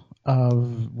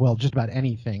of just about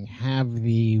anything have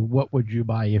the "what would you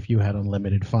buy if you had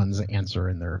unlimited funds" answer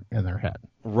in their head.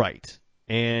 Right.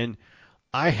 And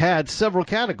I had several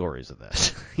categories of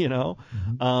this,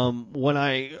 Mm-hmm. when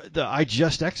I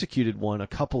just executed one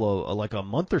like a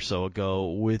month or so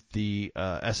ago with the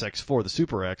SX4, the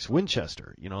Super X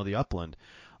Winchester, the Upland.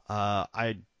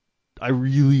 I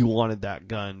really wanted that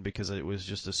gun because it was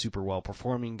just a super well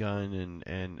performing gun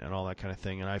and all that kind of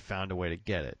thing, and I found a way to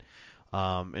get it.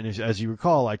 And as you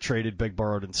recall, I traded, begged,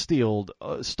 borrowed, and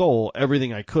stole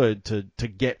everything I could to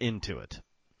get into it.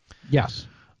 Yes.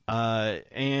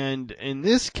 And in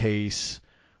this case,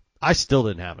 I still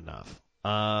didn't have enough.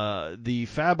 The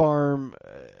FabArm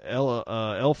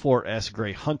L4S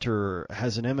Gray Hunter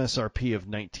has an MSRP of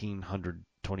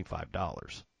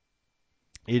 $1,925.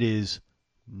 It is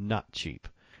not cheap.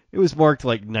 It was marked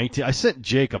like 19. I sent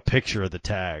Jake a picture of the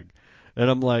tag, and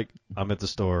I'm like, I'm at the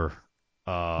store.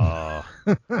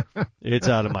 It's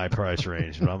out of my price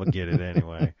range, but I'm gonna get it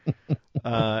anyway.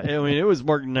 It was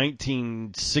marked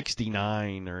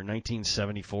 1969 or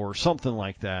 1974, something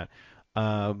like that,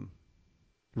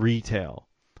 retail.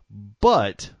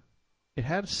 But it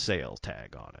had a sale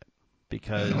tag on it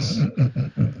because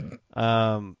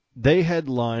they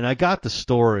headline. I got the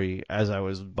story as I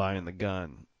was buying the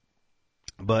gun,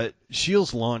 but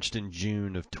Shields launched in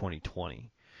June of 2020.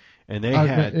 And they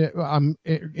had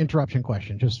interruption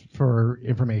question, just for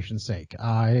information's sake.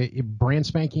 Brand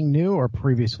spanking new or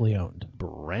previously owned?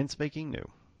 Brand spanking new.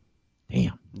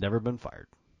 Damn. Never been fired.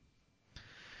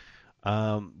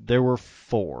 There were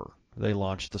 4 they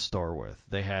launched the store with.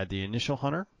 They had the Initial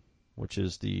Hunter, which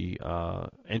is the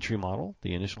entry model,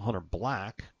 the Initial Hunter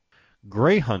Black,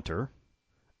 Gray Hunter,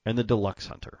 and the Deluxe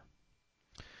Hunter.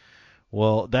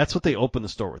 Well, that's what they opened the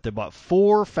store with. They bought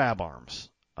 4 FabArms.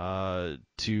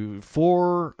 To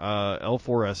 4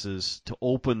 L4Ss to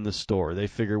open the store. They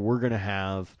figure we're going to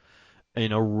have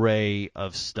an array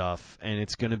of stuff, and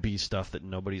it's going to be stuff that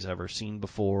nobody's ever seen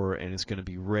before, and it's going to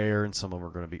be rare, and some of them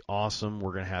are going to be awesome.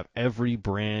 We're going to have every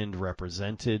brand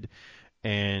represented,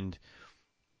 and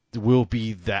we'll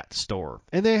be that store.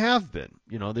 And they have been.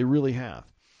 They really have.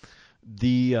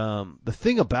 The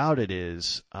thing about it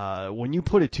is when you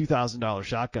put a $2,000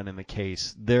 shotgun in the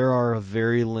case, there are a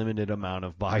very limited amount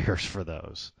of buyers for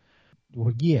those.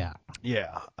 Well, yeah.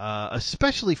 Yeah,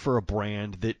 especially for a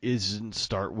brand that isn't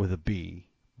start with a B.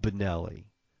 Benelli,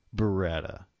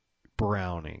 Beretta,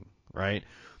 Browning, right?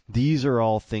 These are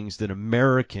all things that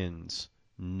Americans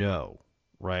know,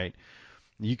 right?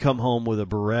 You come home with a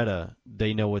Beretta,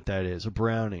 they know what that is. A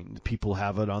Browning, people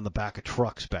have it on the back of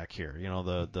trucks back here.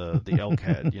 The elk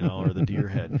head, or the deer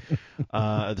head,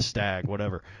 the stag,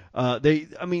 whatever.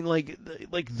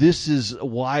 Like this is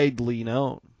widely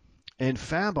known, and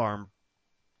FabArm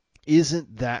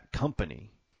isn't that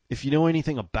company. If you know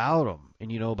anything about them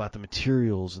and you know about the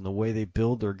materials and the way they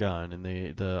build their gun and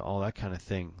the all that kind of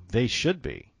thing, they should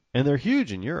be, and they're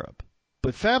huge in Europe.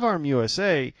 But FabArm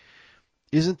USA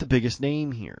isn't the biggest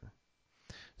name here.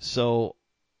 So,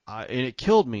 and it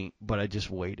killed me, but I just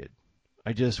waited.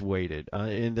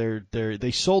 And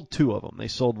they sold two of them. They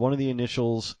sold one of the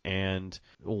initials and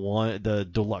the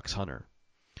Deluxe Hunter.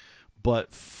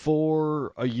 But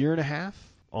for a year and a half,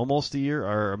 almost a year,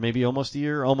 or maybe almost a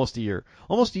year,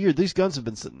 these guns have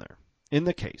been sitting there in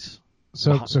the case.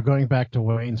 So going back to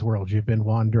Wayne's World, you've been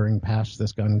wandering past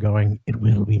this gun going, it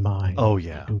will be mine. Oh,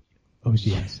 yeah. Oh,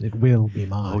 yes, it will be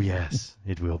mine. Oh, yes,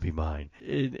 it will be mine.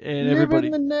 And Live everybody...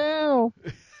 in the now.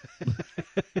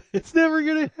 It's never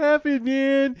going to happen,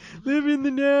 man. Live in the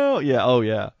now. Yeah, oh,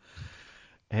 yeah.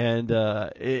 And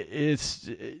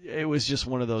it was just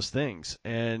one of those things.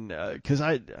 And because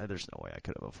there's no way I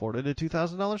could have afforded a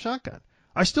 $2,000 shotgun.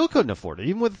 I still couldn't afford it.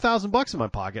 Even with $1,000 in my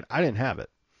pocket, I didn't have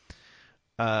it.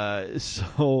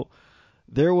 So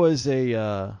there was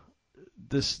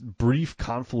this brief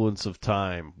confluence of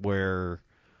time where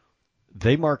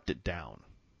they marked it down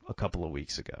a couple of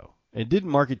weeks ago. It didn't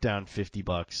mark it down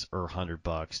 $50 or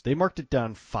 $100. They marked it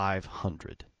down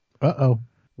 $500. Uh-oh.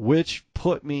 Which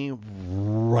put me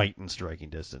right in striking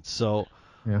distance. So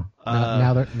yeah,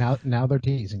 now they're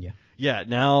teasing you. Yeah,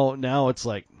 now it's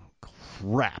like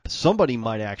crap. Somebody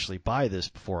might actually buy this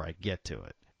before I get to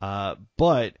it.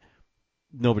 But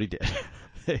nobody did.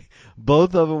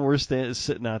 Both of them were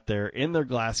sitting out there in their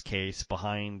glass case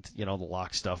behind, the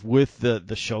lock stuff with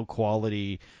the show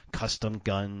quality custom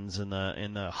guns and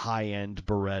the high end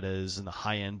Berettas and the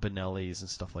high end Benellis and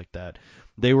stuff like that.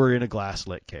 They were in a glass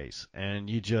lit case, and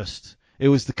it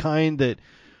was the kind that,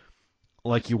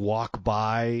 like, you walk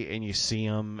by and you see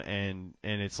them and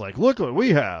it's like, look what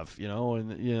we have,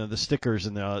 and the stickers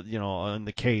in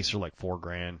the case are like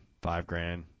 $4,000,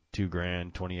 $5,000.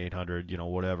 $2,000,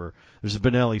 $2,800, whatever. There's a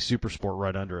Benelli Super Sport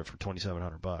right under it for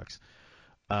 $2,700.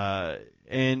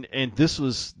 And this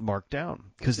was marked down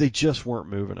because they just weren't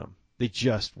moving them. They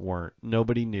just weren't.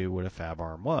 Nobody knew what a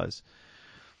FabArm was.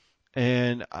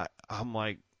 And I'm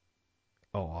like,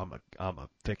 oh, I'm a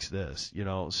fix this,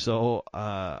 So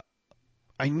I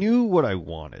knew what I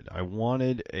wanted. I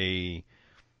wanted an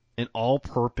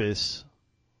all-purpose,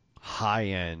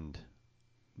 high-end,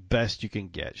 best you can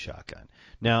get shotgun.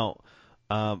 Now,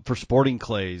 for sporting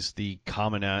clays, the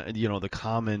common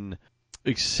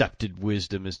accepted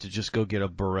wisdom is to just go get a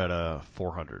Beretta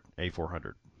 400,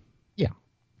 A400. Yeah.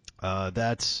 And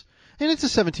it's a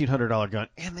 $1,700 gun,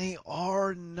 and they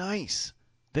are nice.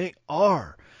 They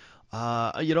are.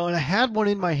 And I had one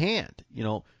in my hand.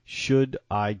 Should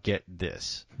I get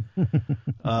this?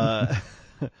 And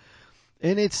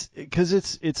it's because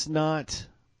it's not.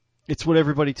 It's what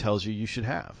everybody tells you should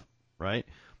have, right?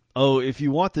 Oh, if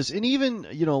you want this, and even,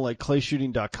 like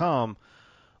clayshooting.com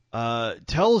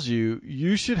tells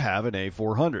you should have an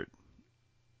A400.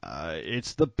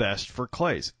 It's the best for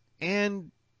clays.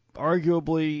 And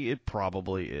arguably, it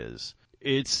probably is.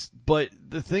 But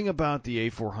the thing about the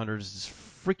A400 is it's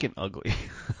freaking ugly.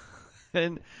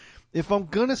 And if I'm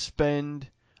going to spend,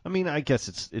 I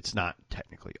guess it's not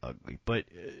technically ugly, but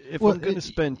if I'm going to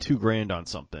spend $2,000 on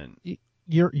something...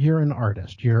 You're an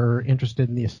artist. You're interested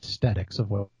in the aesthetics of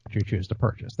what you choose to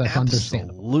purchase. That's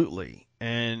understandable. Absolutely.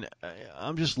 And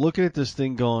I'm just looking at this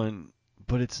thing going,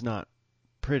 but it's not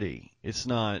pretty. It's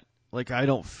not, like, I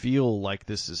don't feel like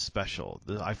this is special.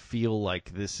 I feel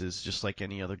like this is just like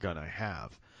any other gun I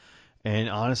have. And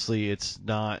honestly, it's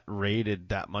not rated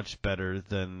that much better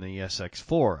than the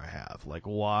SX4 I have. Like,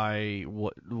 why?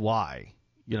 Why?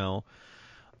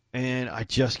 And I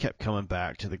just kept coming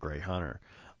back to the Grey Hunter.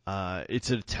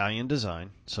 It's an Italian design,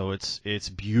 so it's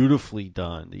beautifully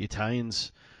done. The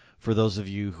Italians, for those of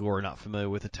you who are not familiar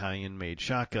with Italian-made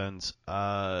shotguns,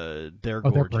 they're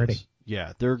gorgeous. They're pretty.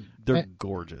 Yeah, they're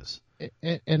gorgeous.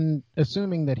 And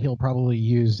assuming that he'll probably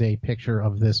use a picture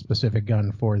of this specific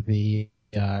gun for the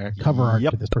cover art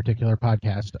to this particular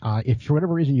podcast, if for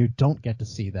whatever reason you don't get to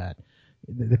see that,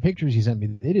 the pictures he sent me,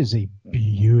 it is a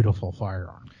beautiful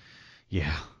firearm.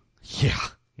 Yeah.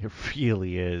 It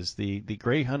really is. The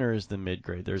Grey Hunter is the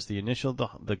mid-grade. There's the initial,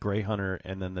 the Grey Hunter,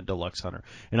 and then the Deluxe Hunter.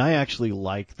 And I actually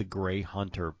like the Grey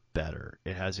Hunter better.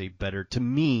 It has a better, to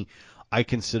me, I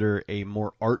consider a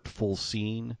more artful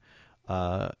scene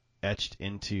etched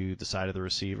into the side of the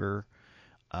receiver.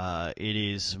 It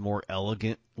is more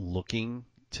elegant looking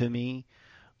to me.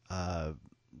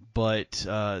 But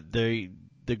the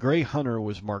Gray Hunter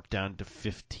was marked down to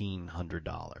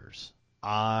 $1,500.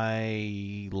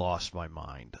 I lost my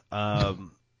mind.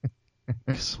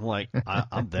 'Cause I'm like,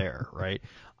 I'm there, right?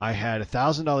 I had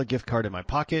 $1,000 gift card in my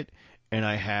pocket, and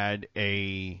I had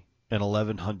an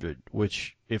 1,100,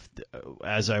 which if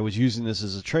as I was using this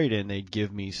as a trade-in, they'd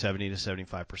give me 70 to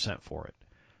 75% for it,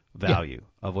 value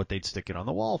of what they'd stick it on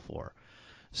the wall for.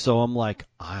 So I'm like,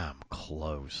 I am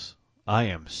close. I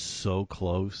am so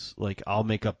close. Like, I'll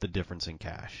make up the difference in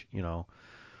cash,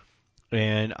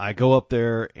 And I go up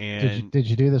there and Did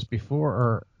you do this before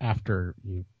or after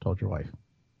you told your wife?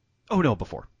 oh no,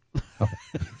 before. Okay.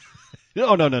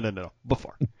 No,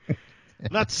 before.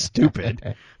 Not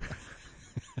stupid.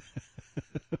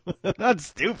 Not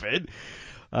stupid.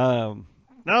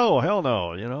 No, hell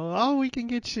no. Oh, we can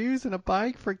get shoes and a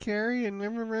bike for Carrie and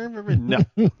no.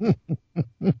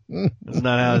 That's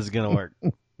not how this is gonna work.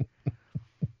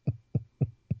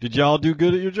 Did y'all do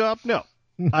good at your job? No,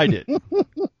 I did.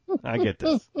 I get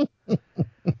this.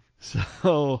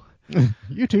 So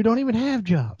you two don't even have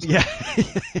jobs. Yeah,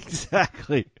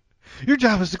 exactly. Your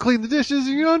job is to clean the dishes,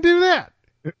 and you don't do that.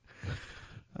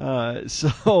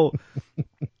 So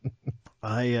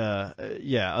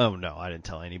oh no, I didn't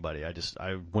tell anybody.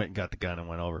 I went and got the gun and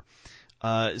went over.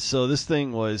 So this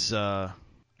thing was, so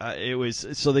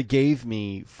they gave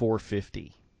me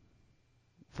 $450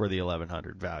 for the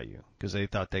 1,100 value because they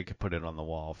thought they could put it on the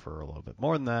wall for a little bit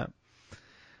more than that.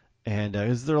 And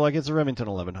they're like, it's a Remington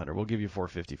 1100. We'll give you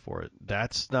 $450 for it.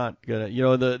 That's not gonna,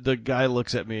 the guy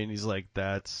looks at me and he's like,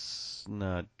 that's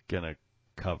not gonna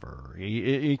cover.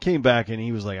 He came back and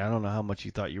he was like, I don't know how much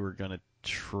you thought you were gonna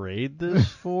trade this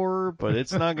for, but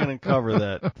it's not gonna cover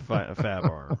that fab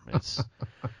arm. It's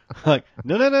like,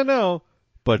 no,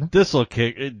 but this will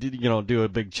kick, do a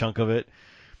big chunk of it.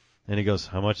 And he goes,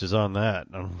 how much is on that?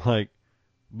 And I'm like,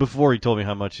 before he told me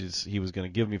how much he was going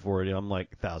to give me for it, I'm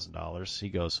like, $1,000. He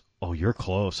goes, oh, you're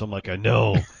close. I'm like, I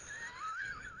know.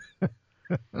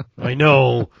 I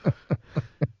know.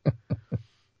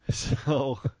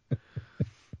 So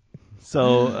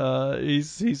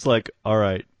he's like, all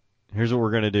right, here's what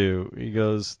we're going to do. He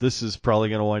goes, this is probably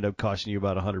going to wind up costing you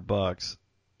about $100.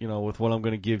 With what I'm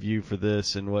going to give you for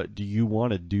this, and what do you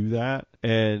want to do that?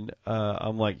 And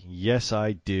I'm like, yes,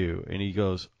 I do. And he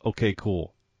goes, okay,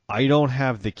 cool. I don't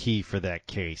have the key for that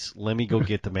case. Let me go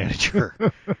get the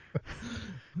manager.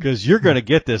 Because you're going to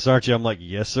get this, aren't you? I'm like,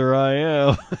 yes, sir, I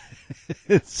am.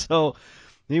 So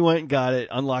he went and got it,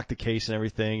 unlocked the case and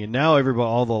everything. And now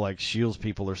all the Shields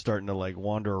people are starting to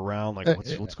wander around like,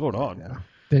 what's going on? Yeah.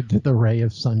 Did the ray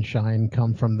of sunshine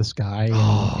come from the sky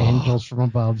and angels from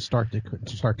above start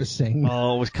to sing?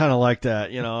 Oh, it was kind of like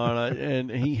that, And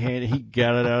he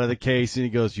got it out of the case and he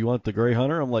goes, "You want the Gray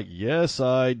Hunter?" I'm like, "Yes,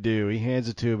 I do." He hands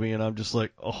it to me and I'm just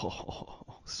like, "Oh,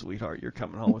 sweetheart, you're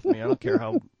coming home with me. I don't care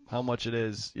how much it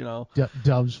is,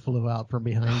 Doves flew out from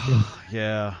behind you.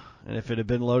 Yeah, and if it had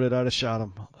been loaded, I'd have shot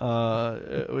him.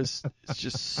 It's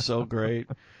just so great.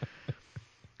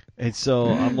 And so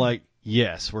I'm like,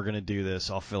 yes, we're gonna do this.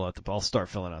 I'll start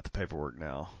filling out the paperwork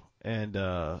now. And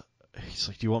he's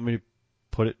like, do you want me to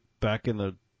put it back in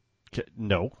the?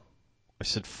 No. I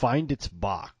said, find its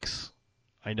box.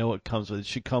 I know it comes with. It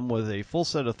should come with a full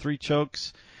set of 3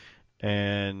 chokes,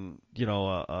 and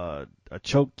a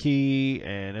choke key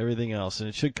and everything else, and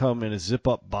it should come in a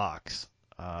zip-up box.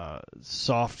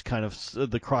 Soft, kind of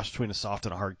the cross between a soft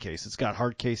and a hard case. It's got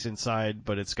hard case inside,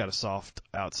 but it's got a soft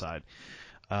outside.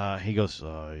 He goes,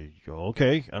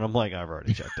 okay. And I'm like, I've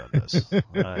already checked on this.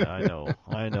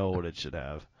 I know what it should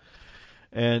have.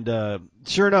 And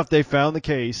sure enough, they found the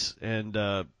case, and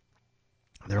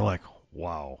they're like,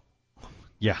 wow.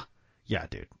 Yeah,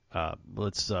 dude.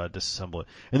 Let's disassemble it.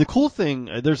 And the cool thing,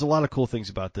 there's a lot of cool things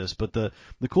about this, but the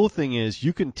cool thing is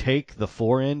you can take the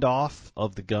fore end off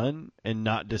of the gun and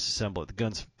not disassemble it. The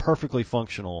gun's perfectly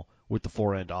functional with the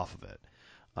fore end off of it.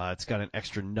 It's got an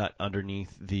extra nut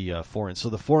underneath the fore end. So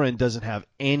the fore end doesn't have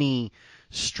any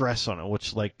stress on it,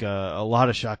 which a lot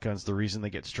of shotguns, the reason they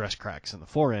get stress cracks in the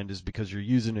fore end is because you're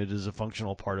using it as a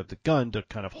functional part of the gun to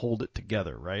kind of hold it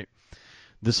together, right?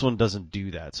 This one doesn't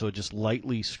do that. So it just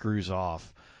lightly screws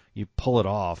off. You pull it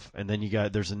off, and then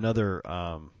there's another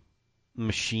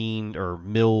machined or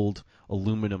milled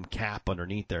aluminum cap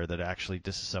underneath there that actually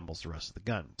disassembles the rest of the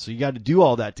gun. So you got to do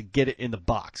all that to get it in the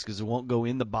box because it won't go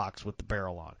in the box with the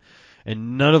barrel on.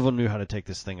 And none of them knew how to take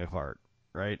this thing apart,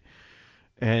 right?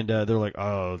 And they're like,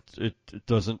 "Oh, it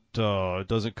doesn't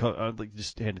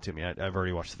just hand it to me. I've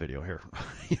already watched the video here."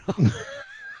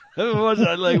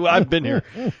 I've been here.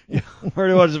 I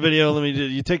already watched the video.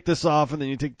 You take this off, and then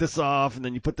you take this off, and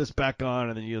then you put this back on,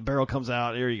 and then the barrel comes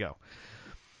out. Here you go.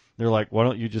 They're like, why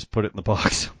don't you just put it in the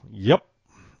box? Yep.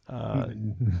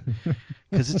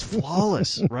 Because it's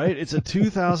flawless, right? It's a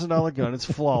 $2,000 gun. It's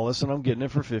flawless, and I'm getting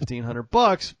it for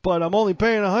 $1,500, but I'm only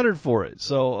paying $100 for it.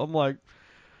 So I'm like,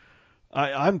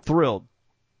 I'm thrilled.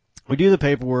 We do the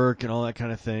paperwork and all that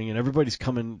kind of thing, and everybody's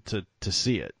coming to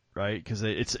see it, right? Because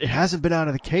it hasn't been out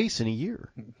of the case in a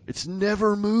year. It's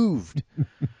never moved.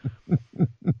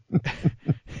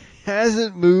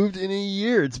 Hasn't moved in a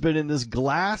year. It's been in this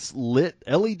glass lit,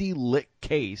 LED lit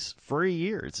case for a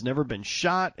year. It's never been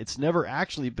shot. It's never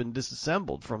actually been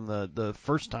disassembled from the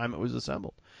first time it was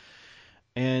assembled.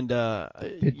 And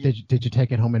did you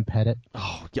take it home and pet it?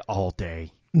 Oh, yeah, all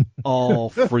day, all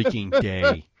freaking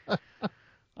day.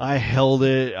 I held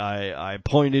it. I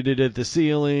pointed it at the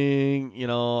ceiling. You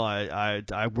know,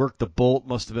 I worked the bolt.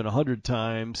 Must have been 100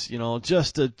 times. You know,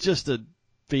 just to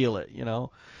feel it. You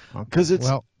know, because it's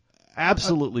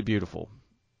absolutely beautiful.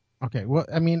 Okay. Well,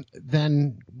 I mean,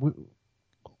 then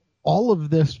all of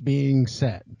this being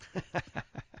said,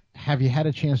 have you had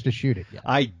a chance to shoot it yet?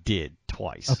 I did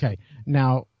twice. Okay.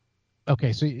 Now,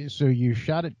 so you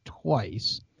shot it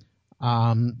twice.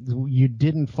 You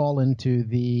didn't fall into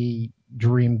the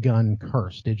dream gun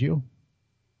curse, did you?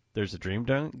 There's a dream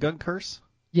gun curse?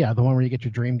 Yeah, the one where you get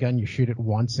your dream gun, you shoot it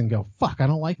once and go, fuck, I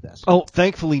don't like this. Oh,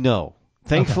 thankfully, no.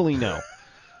 Thankfully, no.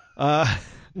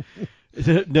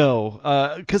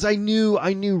 No, because I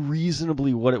knew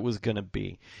reasonably what it was going to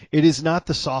be. It is not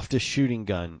the softest shooting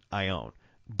gun I own,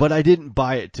 but I didn't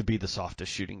buy it to be the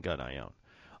softest shooting gun I own.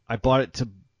 I bought it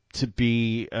to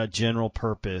be a general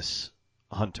purpose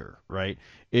hunter, right?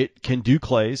 It can do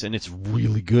clays, and it's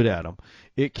really good at them.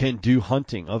 It can do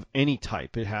hunting of any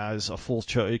type. It has a full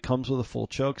choke. It comes with a full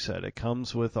choke set. It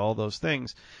comes with all those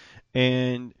things,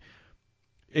 and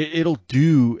it'll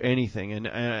do anything.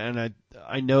 And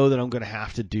I know that I'm going to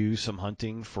have to do some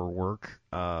hunting for work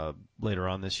later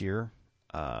on this year.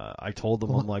 I told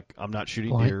them I'm not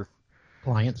shooting deer.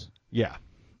 Clients. Yeah,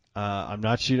 I'm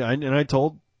not shooting. And I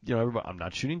told everybody I'm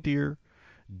not shooting deer.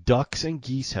 Ducks and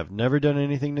geese have never done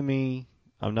anything to me.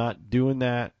 I'm not doing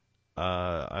that.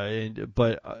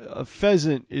 But a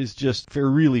pheasant is just for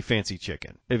really fancy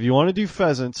chicken. If you want to do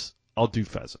pheasants, I'll do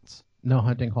pheasants. No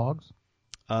hunting hogs?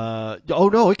 Oh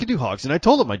no, it can do hogs. And I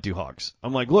told them I'd do hogs.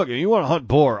 I'm like, look, if you want to hunt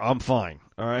boar, I'm fine.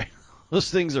 All right.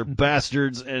 Those things are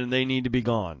bastards and they need to be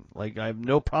gone. Like, I have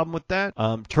no problem with that.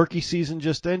 Turkey season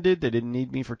just ended. They didn't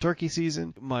need me for turkey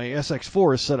season. My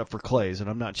SX4 is set up for clays and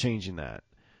I'm not changing that.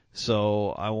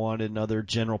 So I wanted another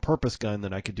general purpose gun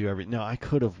that I could do everything. Now I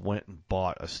could have went and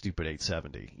bought a stupid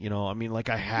 870. I mean, like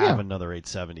I have another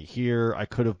 870 here. I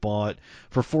could have bought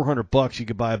for $400. You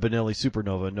could buy a Benelli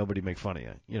Supernova and nobody make fun of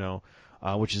you.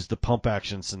 Which is the pump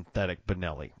action synthetic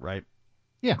Benelli, right?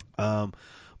 Yeah.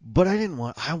 But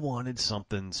I wanted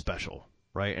something special,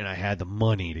 right? And I had the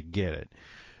money to get it.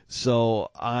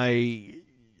 So I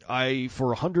for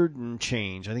 100 and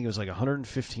change, I think it was like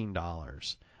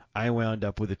 $115. I wound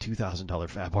up with a $2,000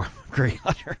 Fab Arm Grey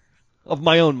Hunter of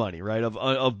my own money, right?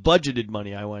 Of budgeted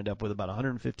money, I wound up with about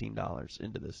 $115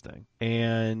 into this thing,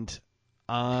 and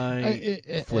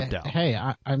I flipped out. Hey,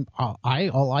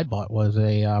 all I bought was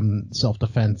a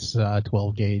self-defense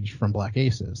 12 gauge from Black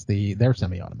Aces, their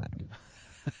semi-automatic.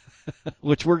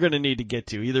 Which we're going to need to get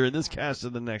to, either in this cast or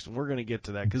the next one. We're going to get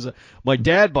to that because my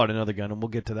dad bought another gun, and we'll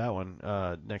get to that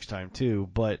one next time too.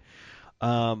 But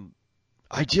I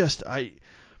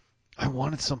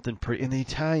wanted something pretty. And the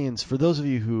Italians, for those of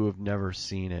you who have never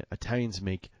seen it, Italians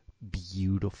make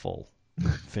beautiful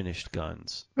finished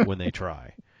guns when they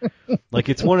try. Like,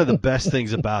 it's one of the best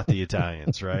things about the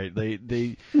Italians, right? They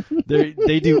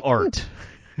do art.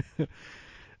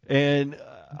 And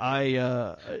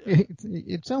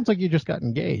it sounds like you just got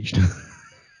engaged.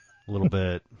 A little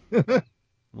bit.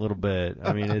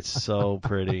 I mean, it's so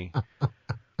pretty.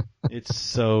 It's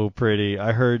so pretty.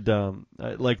 I heard,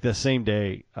 like the same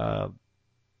day,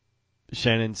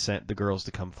 Shannon sent the girls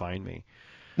to come find me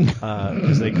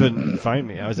because they couldn't find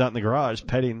me. I was out in the garage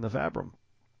petting the Fabrum,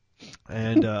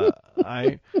 and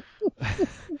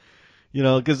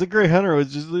because the Grey Hunter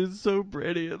was it's so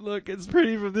pretty. And look, it's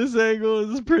pretty from this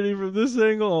angle. It's pretty from this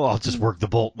angle. Oh, I'll just work the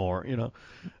bolt more,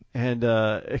 And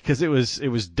because it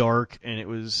was dark and it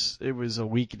was a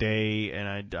weekday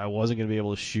and I wasn't gonna be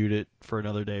able to shoot it for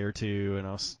another day or two, and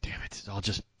I was, damn it, I'll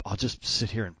just sit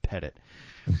here and pet it.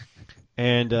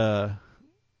 And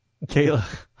Kayla,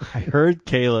 I heard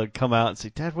Kayla come out and say,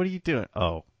 "Dad, what are you doing?"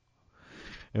 Oh,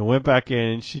 and went back in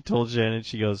and she told Shannon,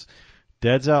 she goes,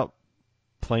 "Dad's out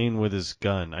playing with his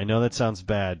gun. I know that sounds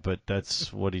bad, but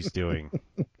that's what he's doing.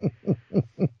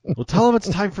 Well, tell him it's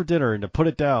time for dinner and to put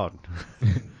it down.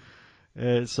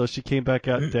 And so she came back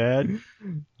out, Dad,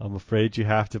 I'm afraid you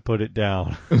have to put it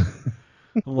down.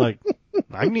 I'm like,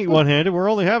 I can eat one-handed. We're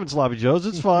only having sloppy joes.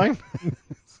 It's fine.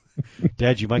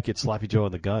 Dad, you might get sloppy joe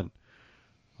in the gun.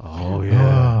 Oh,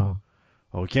 yeah.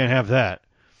 Oh, we can't have that.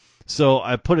 So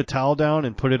I put a towel down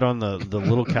and put it on the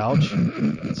little couch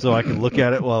so I can look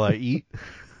at it while I eat.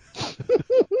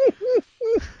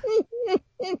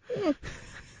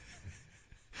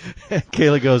 And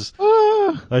Kayla goes,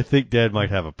 I think Dad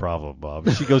might have a problem, Bob.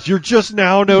 She goes, you're just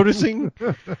now noticing?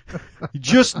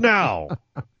 Just now.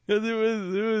 And it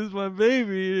was my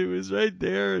baby. It was right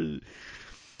there.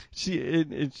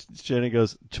 Jenna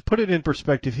goes, to put it in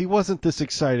perspective, he wasn't this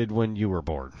excited when you were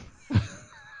born.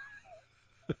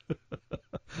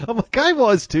 I'm like, I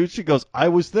was too. She goes, I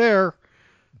was there.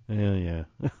 Yeah.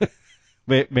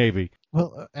 Maybe.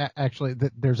 Well, actually,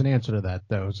 there's an answer to that,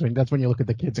 though. So that's when you look at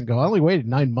the kids and go, I only waited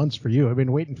 9 months for you. I've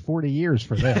been waiting 40 years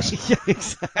for this. Yeah,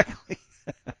 exactly.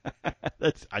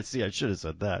 I should have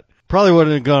said that. Probably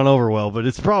wouldn't have gone over well, but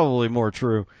it's probably more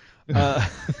true.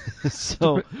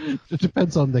 So it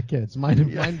depends on the kids.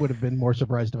 Mine would have been more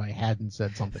surprised if I hadn't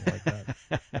said something like that.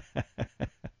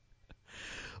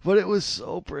 But it was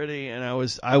so pretty, and I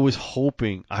was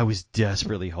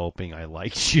desperately hoping I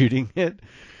liked shooting it,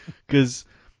 because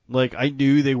like I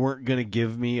knew they weren't going to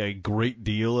give me a great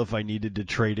deal if I needed to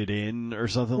trade it in or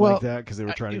something like that, because they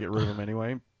were trying to get rid of them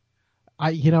anyway.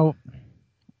 It's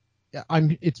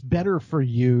better for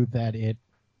you that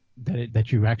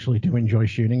you actually do enjoy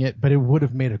shooting it, but it would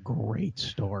have made a great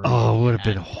story. Oh, it would have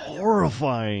been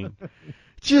horrifying.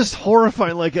 Just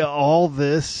horrifying, like all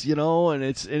this, and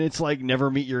it's like Never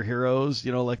Meet Your Heroes,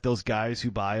 like those guys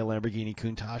who buy a Lamborghini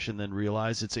Countach and then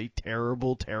realize it's a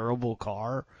terrible, terrible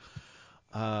car.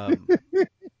 And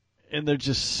they're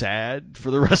just sad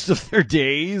for the rest of their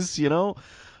days, because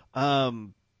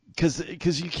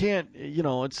you can't,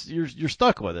 you're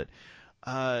stuck with it.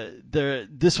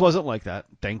 This wasn't like that,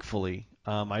 thankfully.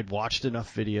 I'd watched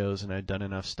enough videos and I'd done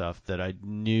enough stuff that I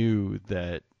knew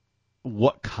that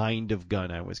what kind of gun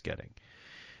I was getting.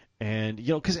 And,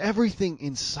 because everything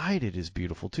inside it is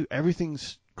beautiful too.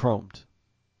 Everything's chromed.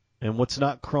 And what's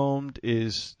not chromed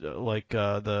is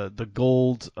the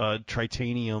gold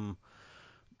titanium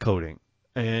coating.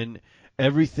 And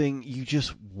everything, you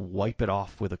just wipe it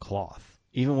off with a cloth.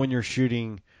 Even when you're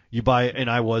shooting, you buy,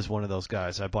 and I was one of those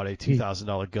guys. I bought a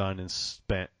 $2,000 gun and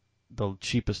spent the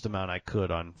cheapest amount I could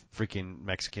on freaking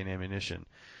Mexican ammunition.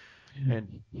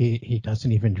 And he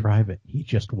doesn't even drive it. He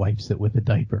just wipes it with a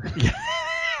diaper.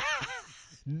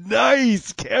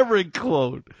 Nice Cameron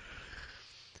quote.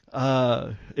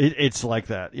 It's like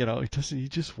that, he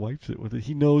just wipes it with it.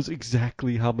 He knows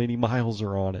exactly how many miles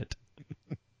are on it.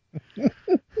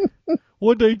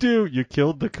 What'd they do? You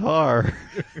killed the car.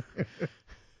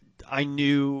 I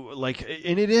knew,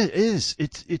 and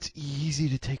it's easy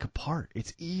to take apart.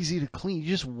 It's easy to clean. You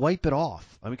just wipe it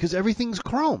off. I mean, because everything's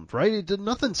chromed, right?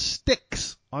 Nothing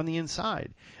sticks on the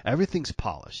inside. Everything's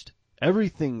polished.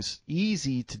 Everything's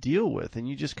easy to deal with, and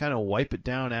you just kind of wipe it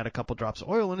down, add a couple drops of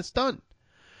oil, and it's done.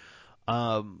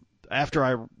 After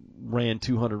I ran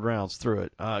 200 rounds through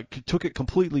it, took it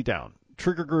completely down.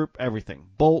 Trigger group, everything.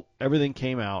 Bolt, everything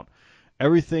came out.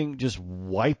 Everything just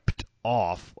wiped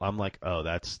off. I'm like, oh,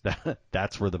 that's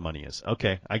where the money is.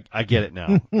 Okay, I get it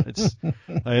now.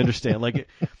 I understand.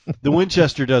 The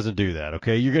Winchester doesn't do that.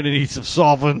 Okay, you're gonna need some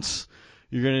solvents.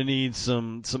 You're gonna need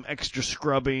some extra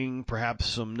scrubbing, perhaps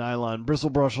some nylon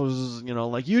bristle brushes.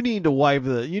 You need to wipe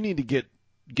you need to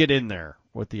get in there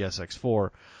with the SX4.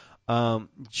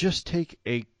 Just take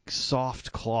a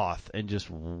soft cloth and just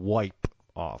wipe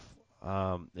off.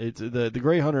 The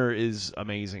Grey Hunter is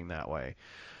amazing that way.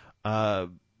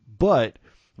 But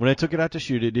when I took it out to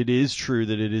shoot it, it is true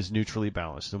that it is neutrally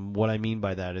balanced. And what I mean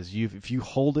by that is if you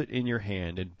hold it in your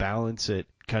hand and balance it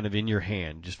kind of in your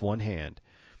hand, just one hand,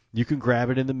 you can grab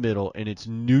it in the middle and it's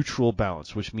neutral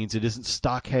balance, which means it isn't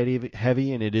stock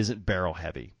heavy and it isn't barrel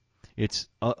heavy. It's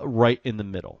right in the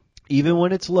middle. Even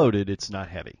when it's loaded, it's not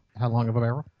heavy. How long of a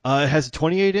barrel? It has a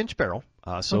 28-inch barrel.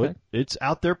 So okay. It's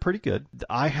out there pretty good.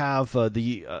 I have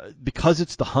because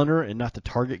it's the Hunter and not the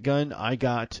target gun, I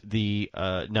got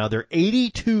now they're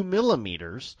 82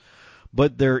 millimeters,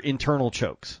 but they're internal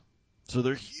chokes. So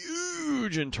they're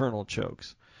huge internal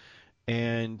chokes.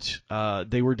 And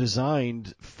they were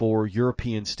designed for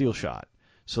European steel shot.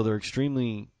 So they're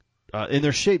extremely and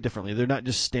they're shaped differently. They're not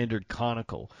just standard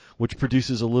conical, which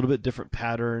produces a little bit different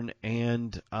pattern,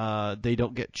 and they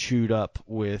don't get chewed up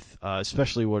with,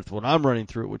 especially with what I'm running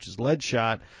through, which is lead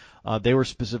shot. They were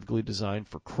specifically designed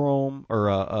for chrome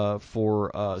or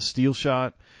for steel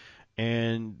shot,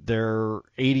 and they're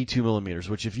 82 millimeters,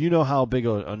 which if you know how big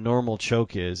a normal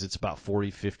choke is, it's about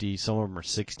 40, 50. Some of them are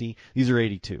 60. These are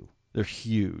 82. They're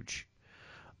huge.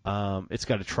 It's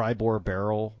got a tri-bore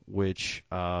barrel, which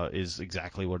is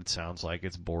exactly what it sounds like.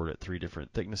 It's bored at 3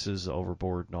 different thicknesses,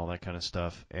 overboard, and all that kind of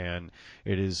stuff. And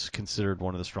it is considered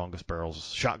one of the strongest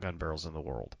barrels, shotgun barrels in the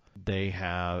world. It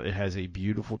has a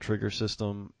beautiful trigger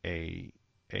system, a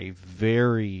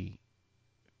very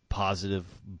positive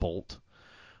bolt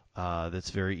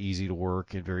that's very easy to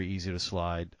work and very easy to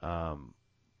slide.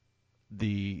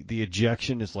 The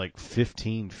ejection is like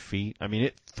 15 feet. I mean,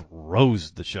 it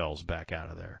throws the shells back out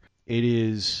of there. It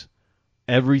is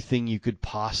everything you could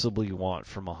possibly want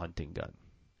from a hunting gun.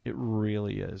 It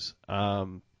really is. I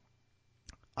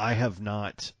have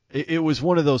not. It was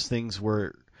one of those things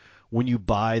where when you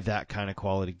buy that kind of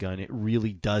quality gun, it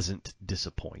really doesn't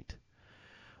disappoint.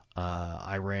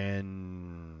 I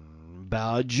ran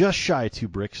about just shy of 2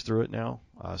 bricks through it now,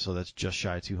 so that's just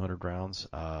shy of 200 rounds.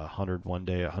 100 one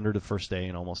day, 100 the first day,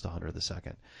 and almost 100 the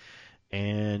second.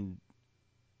 And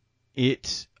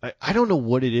I don't know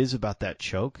what it is about that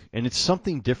choke, and it's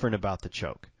something different about the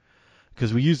choke,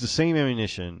 because we use the same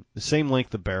ammunition, the same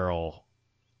length of barrel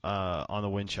on the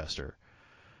Winchester,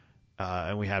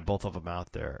 and we had both of them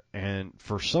out there. And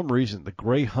for some reason, the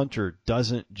Gray Hunter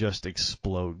doesn't just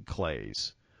explode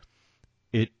clays.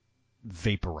 It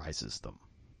vaporizes them.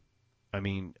 I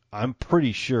mean, I'm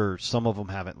pretty sure some of them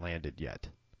haven't landed yet.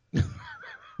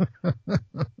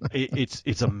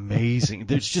 It's amazing.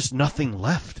 There's just nothing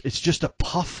left. It's just a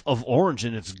puff of orange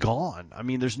and it's gone. I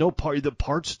mean, there's no part. The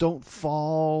parts don't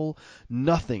fall.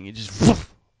 Nothing. It just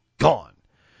woof, gone.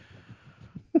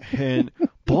 And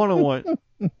Bono went,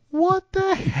 "What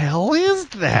the hell is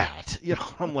that?" You know,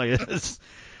 I'm like,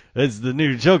 It's the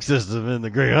new choke system in the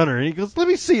Gray Hunter. And he goes, "Let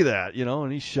me see that,"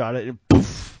 and he shot it and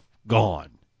poof, gone.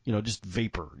 Just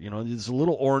vapor. There's a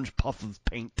little orange puff of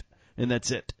paint, and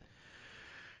that's it.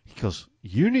 He goes,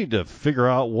 "You need to figure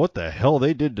out what the hell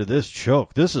they did to this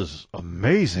choke. This is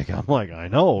amazing." I'm like, "I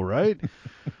know, right?"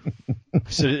 I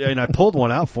said, and I pulled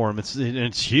one out for him.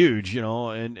 It's huge,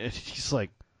 and he's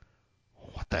like,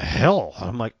 "What the hell?"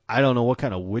 I'm like, "I don't know what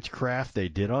kind of witchcraft they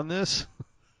did on this,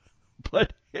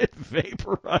 but it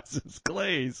vaporizes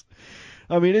clays."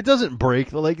 I mean, it doesn't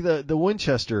break. Like the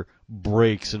Winchester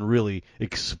breaks and really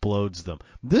explodes them.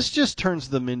 This just turns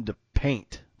them into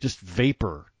paint, just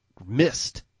vapor,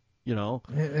 mist.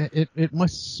 It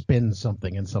must spin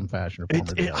something in some fashion or form.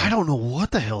 I don't know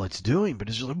what the hell it's doing, but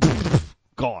it's just like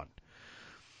gone.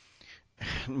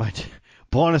 My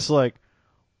Bonus like,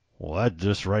 "Well, that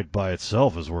just right by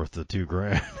itself is worth the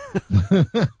 $2,000.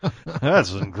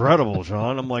 That's incredible,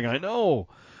 John." I'm like, "I know."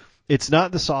 It's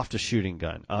not the softest shooting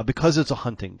gun because it's a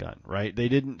hunting gun, right? They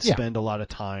didn't spend a lot of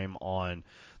time on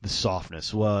the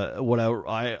softness. What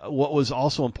was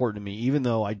also important to me, even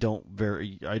though I don't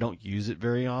use it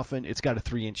very often, it's got a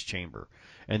 3-inch chamber,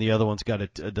 and the other one's got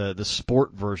the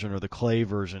sport version or the clay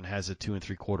version has a 2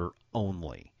 3/4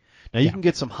 only. Now you can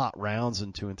get some hot rounds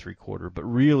in 2 3/4, but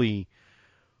really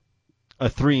a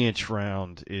 3-inch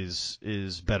round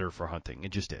is better for hunting.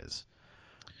 It just is.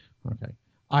 Okay.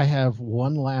 I have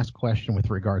one last question with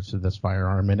regards to this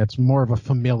firearm, and it's more of a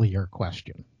familiar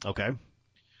question. Okay.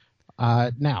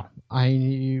 Now,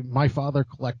 my father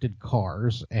collected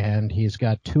cars, and he's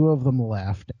got 2 of them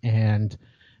left, and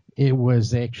it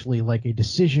was actually like a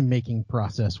decision-making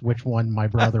process which one my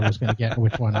brother was going to get and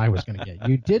which one I was going to get.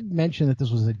 You did mention that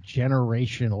this was a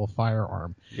generational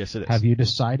firearm. Yes, it is. Have you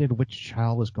decided which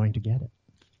child is going to get it?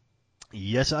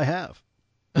 Yes, I have.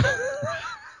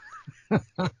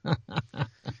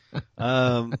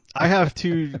 I have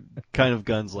 2 kind of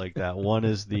guns like that. One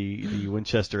is the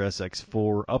Winchester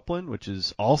SX4 Upland, which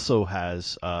also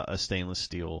has a stainless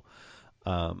steel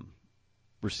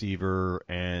receiver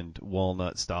and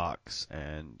walnut stocks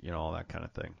and all that kind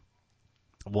of thing.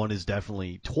 One is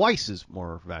definitely twice as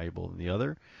more valuable than the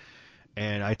other,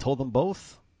 and I told them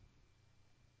both,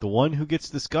 the one who gets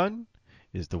this gun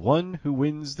is the one who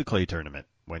wins the clay tournament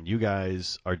when you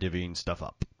guys are divvying stuff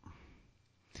up.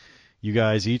 You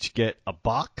guys each get a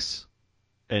box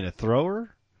and a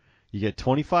thrower. You get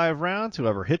 25 rounds.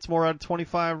 Whoever hits more out of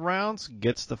 25 rounds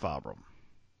gets the Fabrum.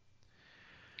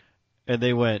 And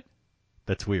they went,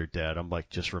 "That's weird, Dad." I'm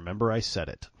like, "Just remember I said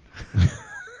it."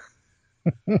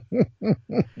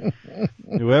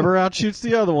 Whoever outshoots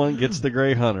the other one gets the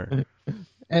Gray Hunter.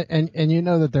 And you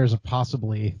know that there's a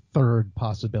possibly third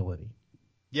possibility.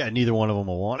 Yeah, neither one of them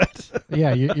will want it.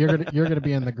 Yeah, you're gonna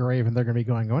be in the grave, and they're gonna be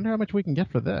going, I wonder how much we can get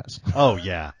for this. Oh,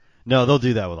 yeah. No, they'll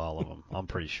do that with all of them, I'm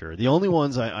pretty sure. The only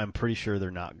ones I'm pretty sure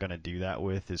they're not going to do that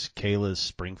with is Kayla's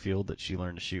Springfield that she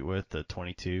learned to shoot with, the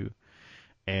 22,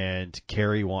 and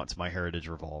Carrie wants my Heritage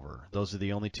revolver. Those are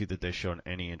the only two that they've shown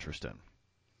any interest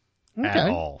in at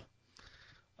all.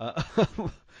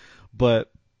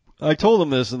 But I told them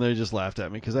this, and they just laughed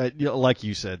at me because, like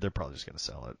you said, they're probably just going to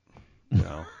sell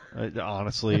it.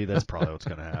 Honestly, that's probably what's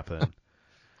going to happen.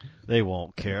 They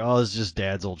won't care. Oh, it's just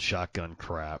Dad's old shotgun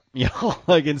crap.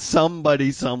 And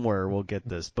somebody somewhere will get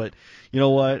this. But you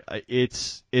know what?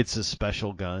 It's a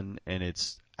special gun, and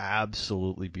it's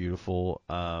absolutely beautiful.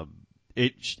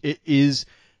 It is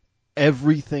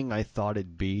everything I thought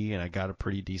it'd be, and I got a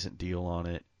pretty decent deal on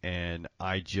it, and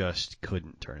I just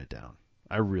couldn't turn it down.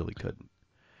 I really couldn't.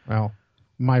 Well,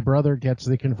 my brother gets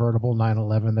the convertible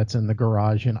 911 that's in the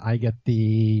garage, and I get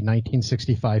the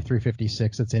 1965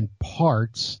 356 that's in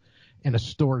parts in a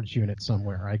storage unit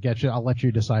somewhere. I'll let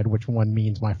you decide which one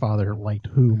means my father liked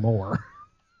who more.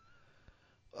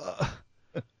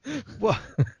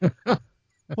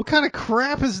 What kind of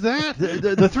crap is that?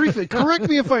 The three. Correct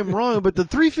me if I'm wrong, but the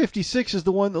 356 is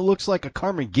the one that looks like a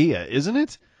Karmann Ghia, isn't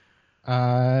it?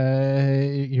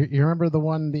 You remember the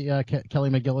one Kelly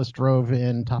McGillis drove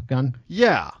in Top Gun?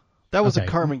 Yeah, that was okay. A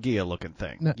Karmann Ghia looking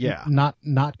thing. Yeah,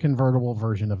 not convertible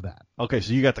version of that. Okay,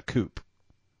 so you got the coupe.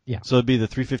 Yeah. So it'd be the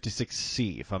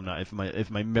 356C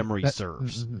if my memory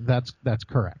serves. That's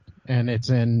correct, and it's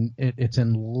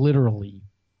in literally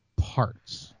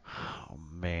parts. Oh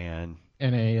man.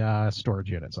 In a storage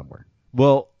unit somewhere.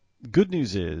 Well, good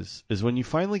news is when you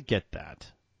finally get that,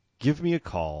 give me a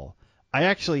call. I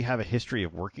actually have a history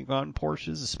of working on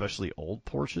Porsches, especially old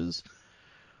Porsches.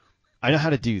 I know how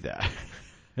to do that.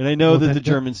 And I know that the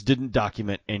Germans didn't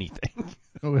document anything.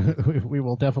 We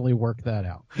will definitely work that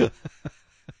out.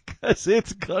 Because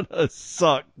it's going to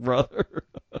suck, brother.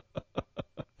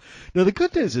 Now, the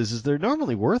good news is they're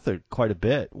normally worth quite a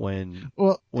bit when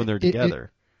they're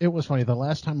together. It was funny. The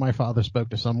last time my father spoke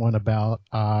to someone about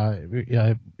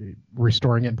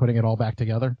restoring it and putting it all back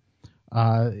together,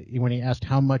 when he asked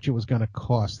how much it was going to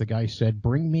cost, the guy said,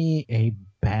 "Bring me a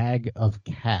bag of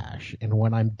cash, and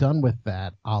when I'm done with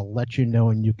that, I'll let you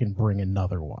know, and you can bring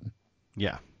another one."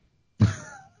 Yeah.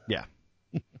 Yeah.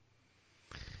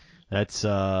 That's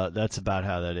about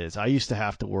how that is. I used to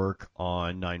have to work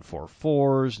on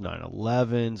 944s,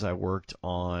 911s. I worked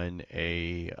on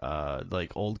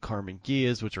like old Karmann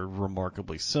Ghias, which are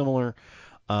remarkably similar.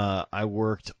 I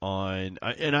worked on,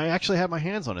 and I actually had my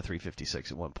hands on a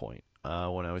 356 at one point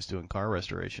when I was doing car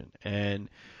restoration. And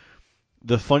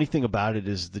the funny thing about it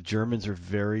is the Germans are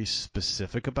very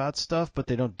specific about stuff, but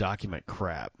they don't document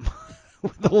crap.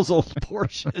 With those old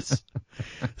Porsches.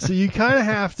 So you kind of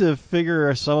have to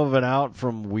figure some of it out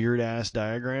from weird-ass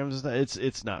diagrams.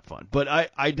 It's not fun. But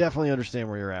I definitely understand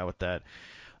where you're at with that.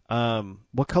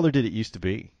 What color did it used to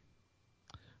be?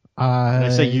 And I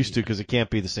say used to because it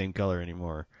can't be the same color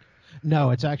anymore.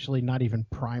 No, it's actually not even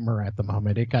primer at the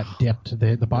moment. It got dipped.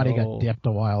 The body got dipped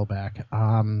a while back.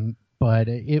 But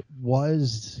it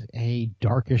was a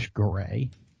darkish gray.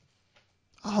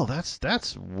 Oh, that's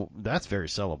very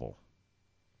sellable.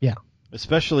 Yeah.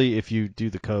 Especially if you do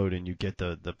the code and you get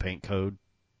the paint code,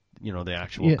 the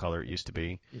actual color it used to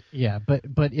be. Yeah, but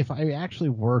if I actually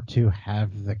were to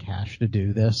have the cash to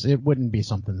do this, it wouldn't be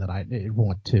something that I'd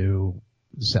want to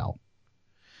sell.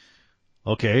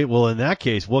 Okay, well, in that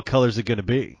case, what color is it going to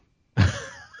be?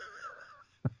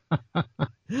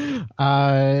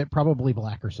 Probably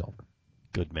black or silver.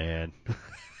 Good man.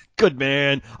 Good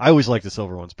man. I always like the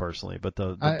silver ones personally, but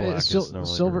the black is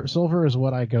normally silver is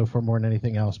what I go for more than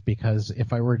anything else, because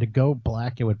if I were to go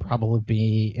black, it would probably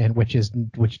be, and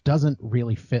which doesn't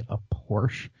really fit a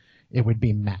Porsche, it would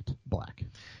be matte black.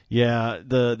 Yeah,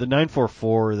 the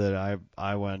 944 that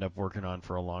I wound up working on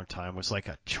for a long time was like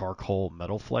a charcoal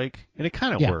metal flake, and it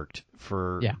kind of worked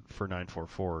for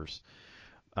 944s.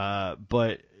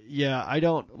 But yeah, I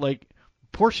don't like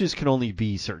Porsches can only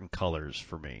be certain colors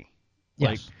for me. Yes.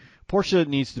 Like Porsche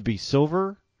needs to be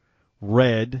silver,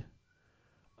 red,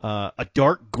 a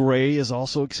dark gray is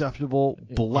also acceptable,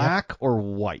 black or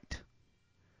white.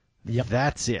 Yep.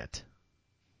 That's it.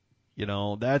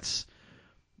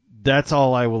 That's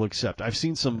all I will accept. I've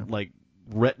seen some like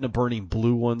retina burning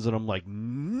blue ones, and I'm like,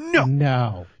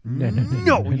 no,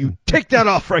 you take that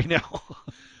off right now.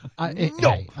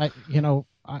 No.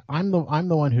 I'm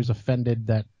the one who's offended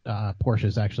that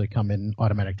Porsches actually come in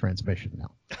automatic transmission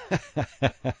now.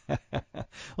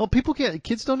 Well,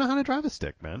 kids don't know how to drive a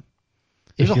stick, man.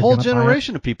 There's a you're whole gonna buy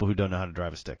generation of people who don't know how to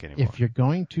drive a stick anymore. if you're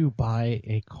going to buy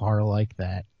a car like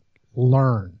that,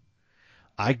 learn.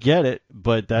 I get it,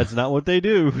 but that's not what they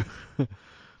do.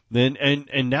 Then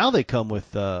and now they come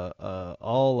with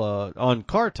all on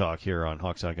Car Talk here on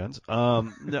Hawks Eye Guns.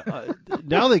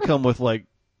 Now they come with like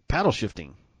paddle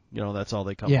shifting. That's all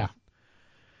they come Yeah. with.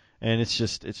 And it's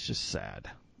just sad.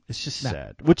 It's just No.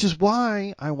 sad. Which is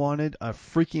why I wanted a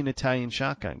freaking Italian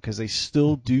shotgun, because they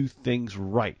still do things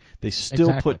right. They still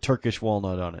Exactly. put Turkish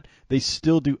walnut on it. They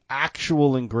still do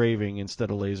actual engraving instead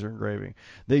of laser engraving.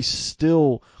 They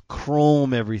still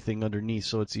chrome everything underneath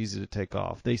so it's easy to take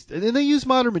off. And they use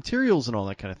modern materials and all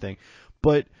that kind of thing.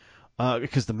 But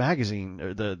because the magazine,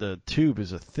 or the tube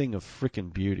is a thing of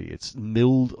freaking beauty. It's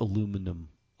milled aluminum.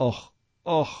 Oh,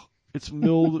 it's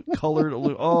milled colored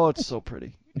aluminum. Oh, it's so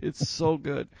pretty. It's so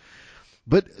good.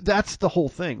 But that's the whole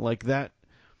thing. Like that,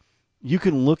 you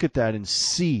can look at that and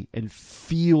see and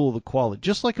feel the quality,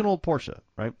 just like an old Porsche,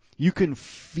 right? You can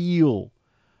feel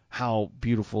how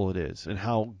beautiful it is and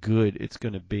how good it's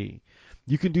going to be.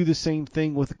 You can do the same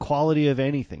thing with the quality of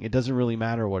anything. It doesn't really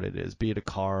matter what it is, be it a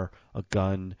car, a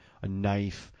gun, a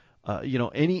knife,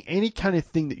 any kind of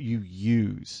thing that you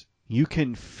use. You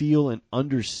can feel and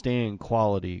understand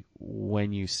quality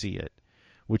when you see it,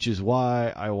 which is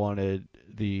why I wanted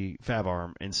the Fab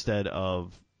Arm instead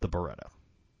of the Beretta.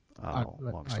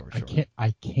 Long story short.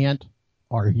 I can't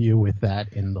argue with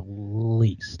that in the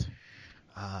least.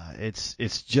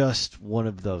 It's just one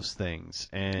of those things,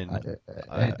 and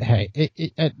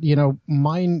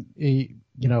mine.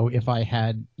 If I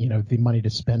had the money to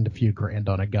spend a few grand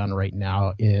on a gun right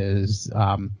now, is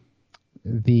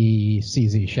the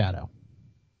CZ Shadow.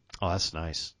 Oh, that's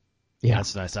nice. Yeah,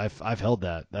 that's nice. I've held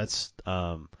that. That's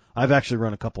I've actually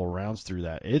run a couple of rounds through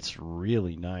that. It's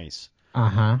really nice.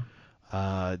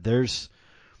 There's,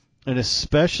 and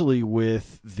especially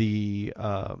with the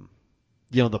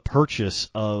the purchase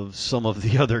of some of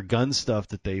the other gun stuff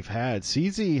that they've had.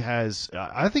 CZ has,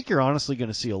 I think you're honestly going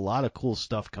to see a lot of cool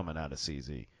stuff coming out of CZ.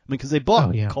 I mean, because they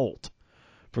bought Colt,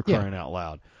 for crying out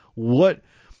loud. What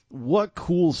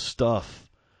cool stuff?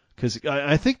 Because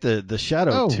I think the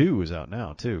Shadow 2 is out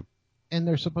now too. And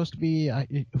they're supposed to be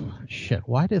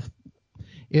why did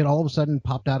it all of a sudden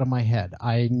popped out of my head?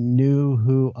 I knew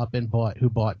who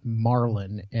bought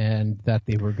Marlin, and that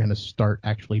they were going to start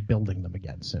actually building them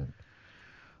again soon.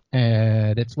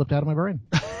 And it slipped out of my brain.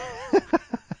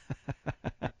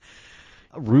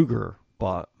 Ruger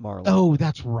bought Marlin. Oh,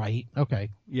 that's right. Okay.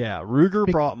 Yeah, Ruger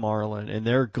bought Marlin, and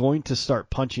they're going to start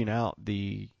punching out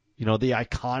the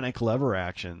iconic lever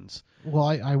actions. Well,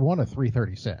 I want a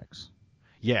 336.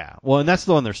 Yeah, well, and that's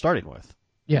the one they're starting with.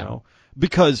 Yeah.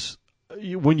 Because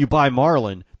when you buy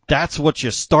Marlin, that's what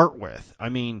you start with. I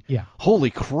mean,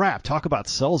 holy crap, talk about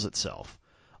sells itself.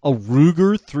 A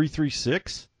Ruger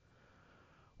 336?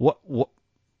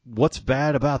 What's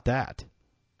bad about that?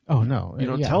 Oh, no.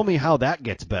 Tell me how that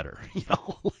gets better.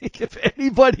 Like if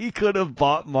anybody could have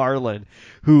bought Marlin,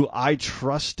 who I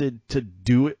trusted to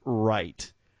do it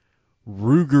right,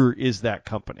 Ruger is that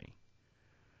company.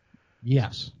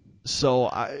 Yes. So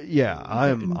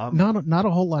I'm not a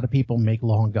whole lot of people make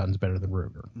long guns better than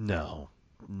Ruger. No,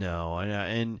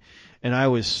 and I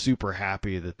was super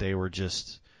happy that they were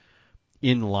just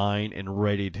in line and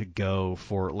ready to go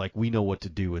for, like, we know what to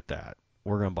do with that.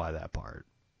 We're gonna buy that part.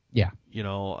 Yeah.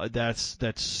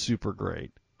 That's super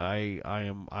great. I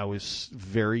was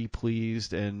very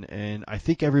pleased, and I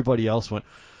think everybody else went,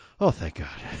 oh, thank God.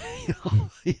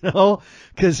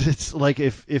 Because it's like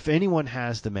if anyone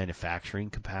has the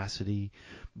manufacturing capacity,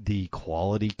 the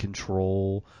quality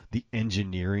control, the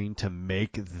engineering to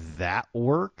make that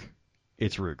work,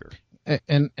 it's Ruger.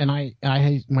 And I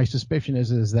my suspicion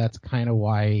is that's kind of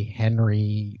why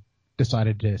Henry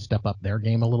decided to step up their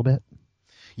game a little bit.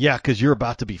 Yeah, because you're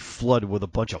about to be flooded with a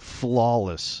bunch of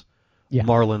flawless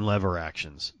Marlin lever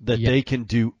actions that they can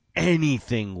do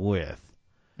anything with.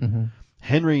 Mm-hmm.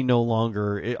 Henry no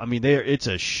longer. I mean, it's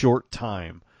a short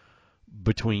time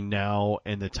between now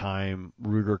and the time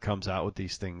Ruger comes out with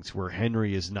these things where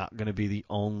Henry is not going to be the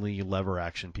only lever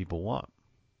action people want.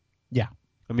 Yeah.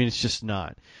 I mean, it's just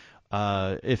not.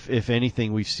 If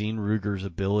anything, we've seen Ruger's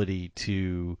ability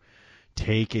to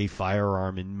take a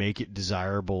firearm and make it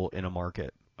desirable in a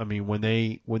market. I mean, when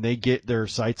they get their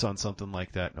sights on something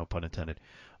like that, no pun intended,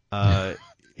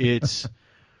 it's,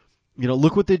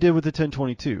 look what they did with the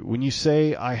 1022. When you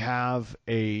say I have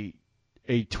a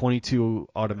 22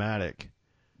 automatic,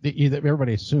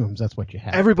 everybody assumes that's what you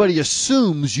have. Everybody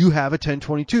assumes you have a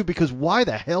 1022, because why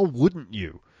the hell wouldn't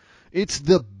you? It's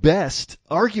the best,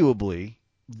 arguably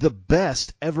the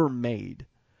best ever made.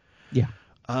 Yeah.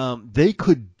 they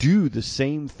could do the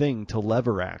same thing to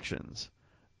lever actions,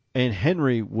 and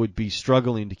Henry would be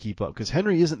struggling to keep up because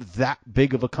Henry isn't that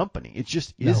big of a company. It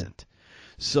just isn't.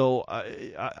 So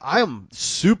I am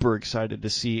super excited to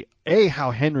see A,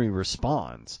 how Henry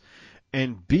responds,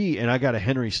 and B, and I got a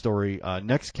Henry story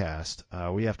next cast.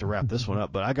 We have to wrap this one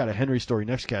up, but I got a Henry story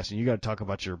next cast, and you got to talk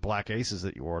about your Black Aces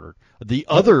that you ordered, the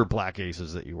other Black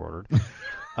Aces that you ordered,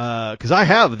 because I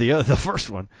have the first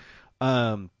one.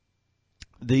 We're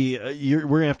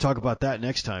gonna have to talk about that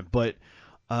next time, but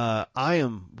I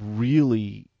am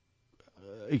really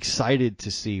excited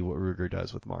to see what Ruger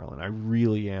does with Marlin. I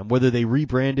really am. Whether they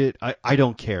rebrand it, I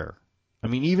don't care. I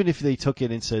mean, even if they took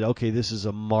it and said, okay, this is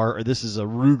a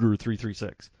Ruger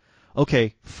 336,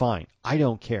 okay, fine. I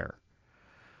don't care.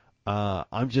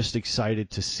 I'm just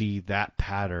excited to see that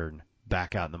pattern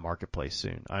back out in the marketplace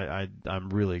soon. I'm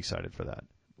really excited for that.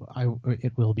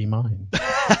 It will be mine.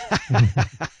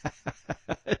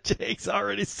 Jake's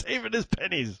already saving his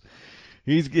pennies.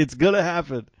 It's gonna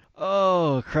happen.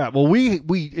 Oh crap! Well, we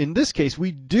in this case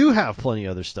we do have plenty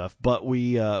of other stuff, but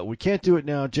we can't do it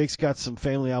now. Jake's got some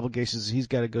family obligations he's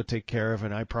got to go take care of,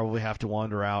 and I probably have to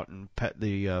wander out and pet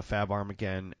the Fab Arm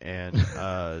again and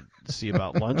see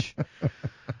about lunch.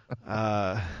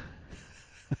 I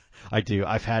do.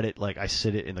 I've had it like I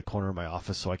sit it in the corner of my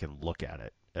office so I can look at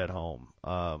it at home.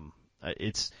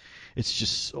 It's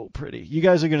just so pretty. You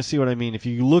guys are gonna see what I mean if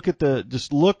you look at the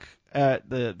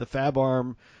Fab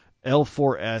Arm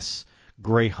L4S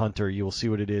Gray Hunter. You will see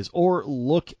what it is, or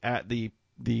look at the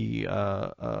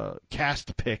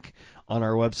cast pick on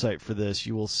our website for this.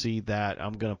 You will see that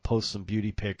I'm gonna post some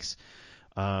beauty pics,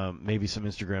 maybe some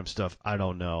Instagram stuff. I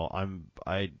don't know.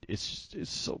 It's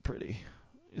so pretty.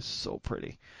 It's so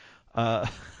pretty.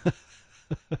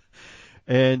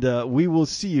 And we will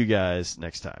see you guys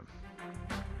next time.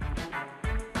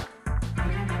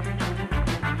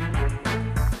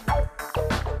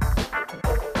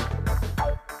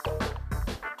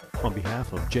 On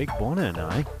behalf of Jake Buona and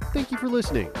I, thank you for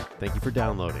listening. Thank you for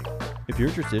downloading. If you're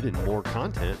interested in more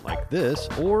content like this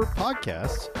or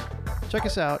podcasts, check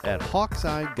us out at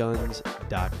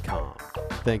hawkeyeguns.com.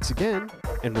 Thanks again,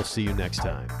 and we'll see you next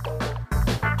time.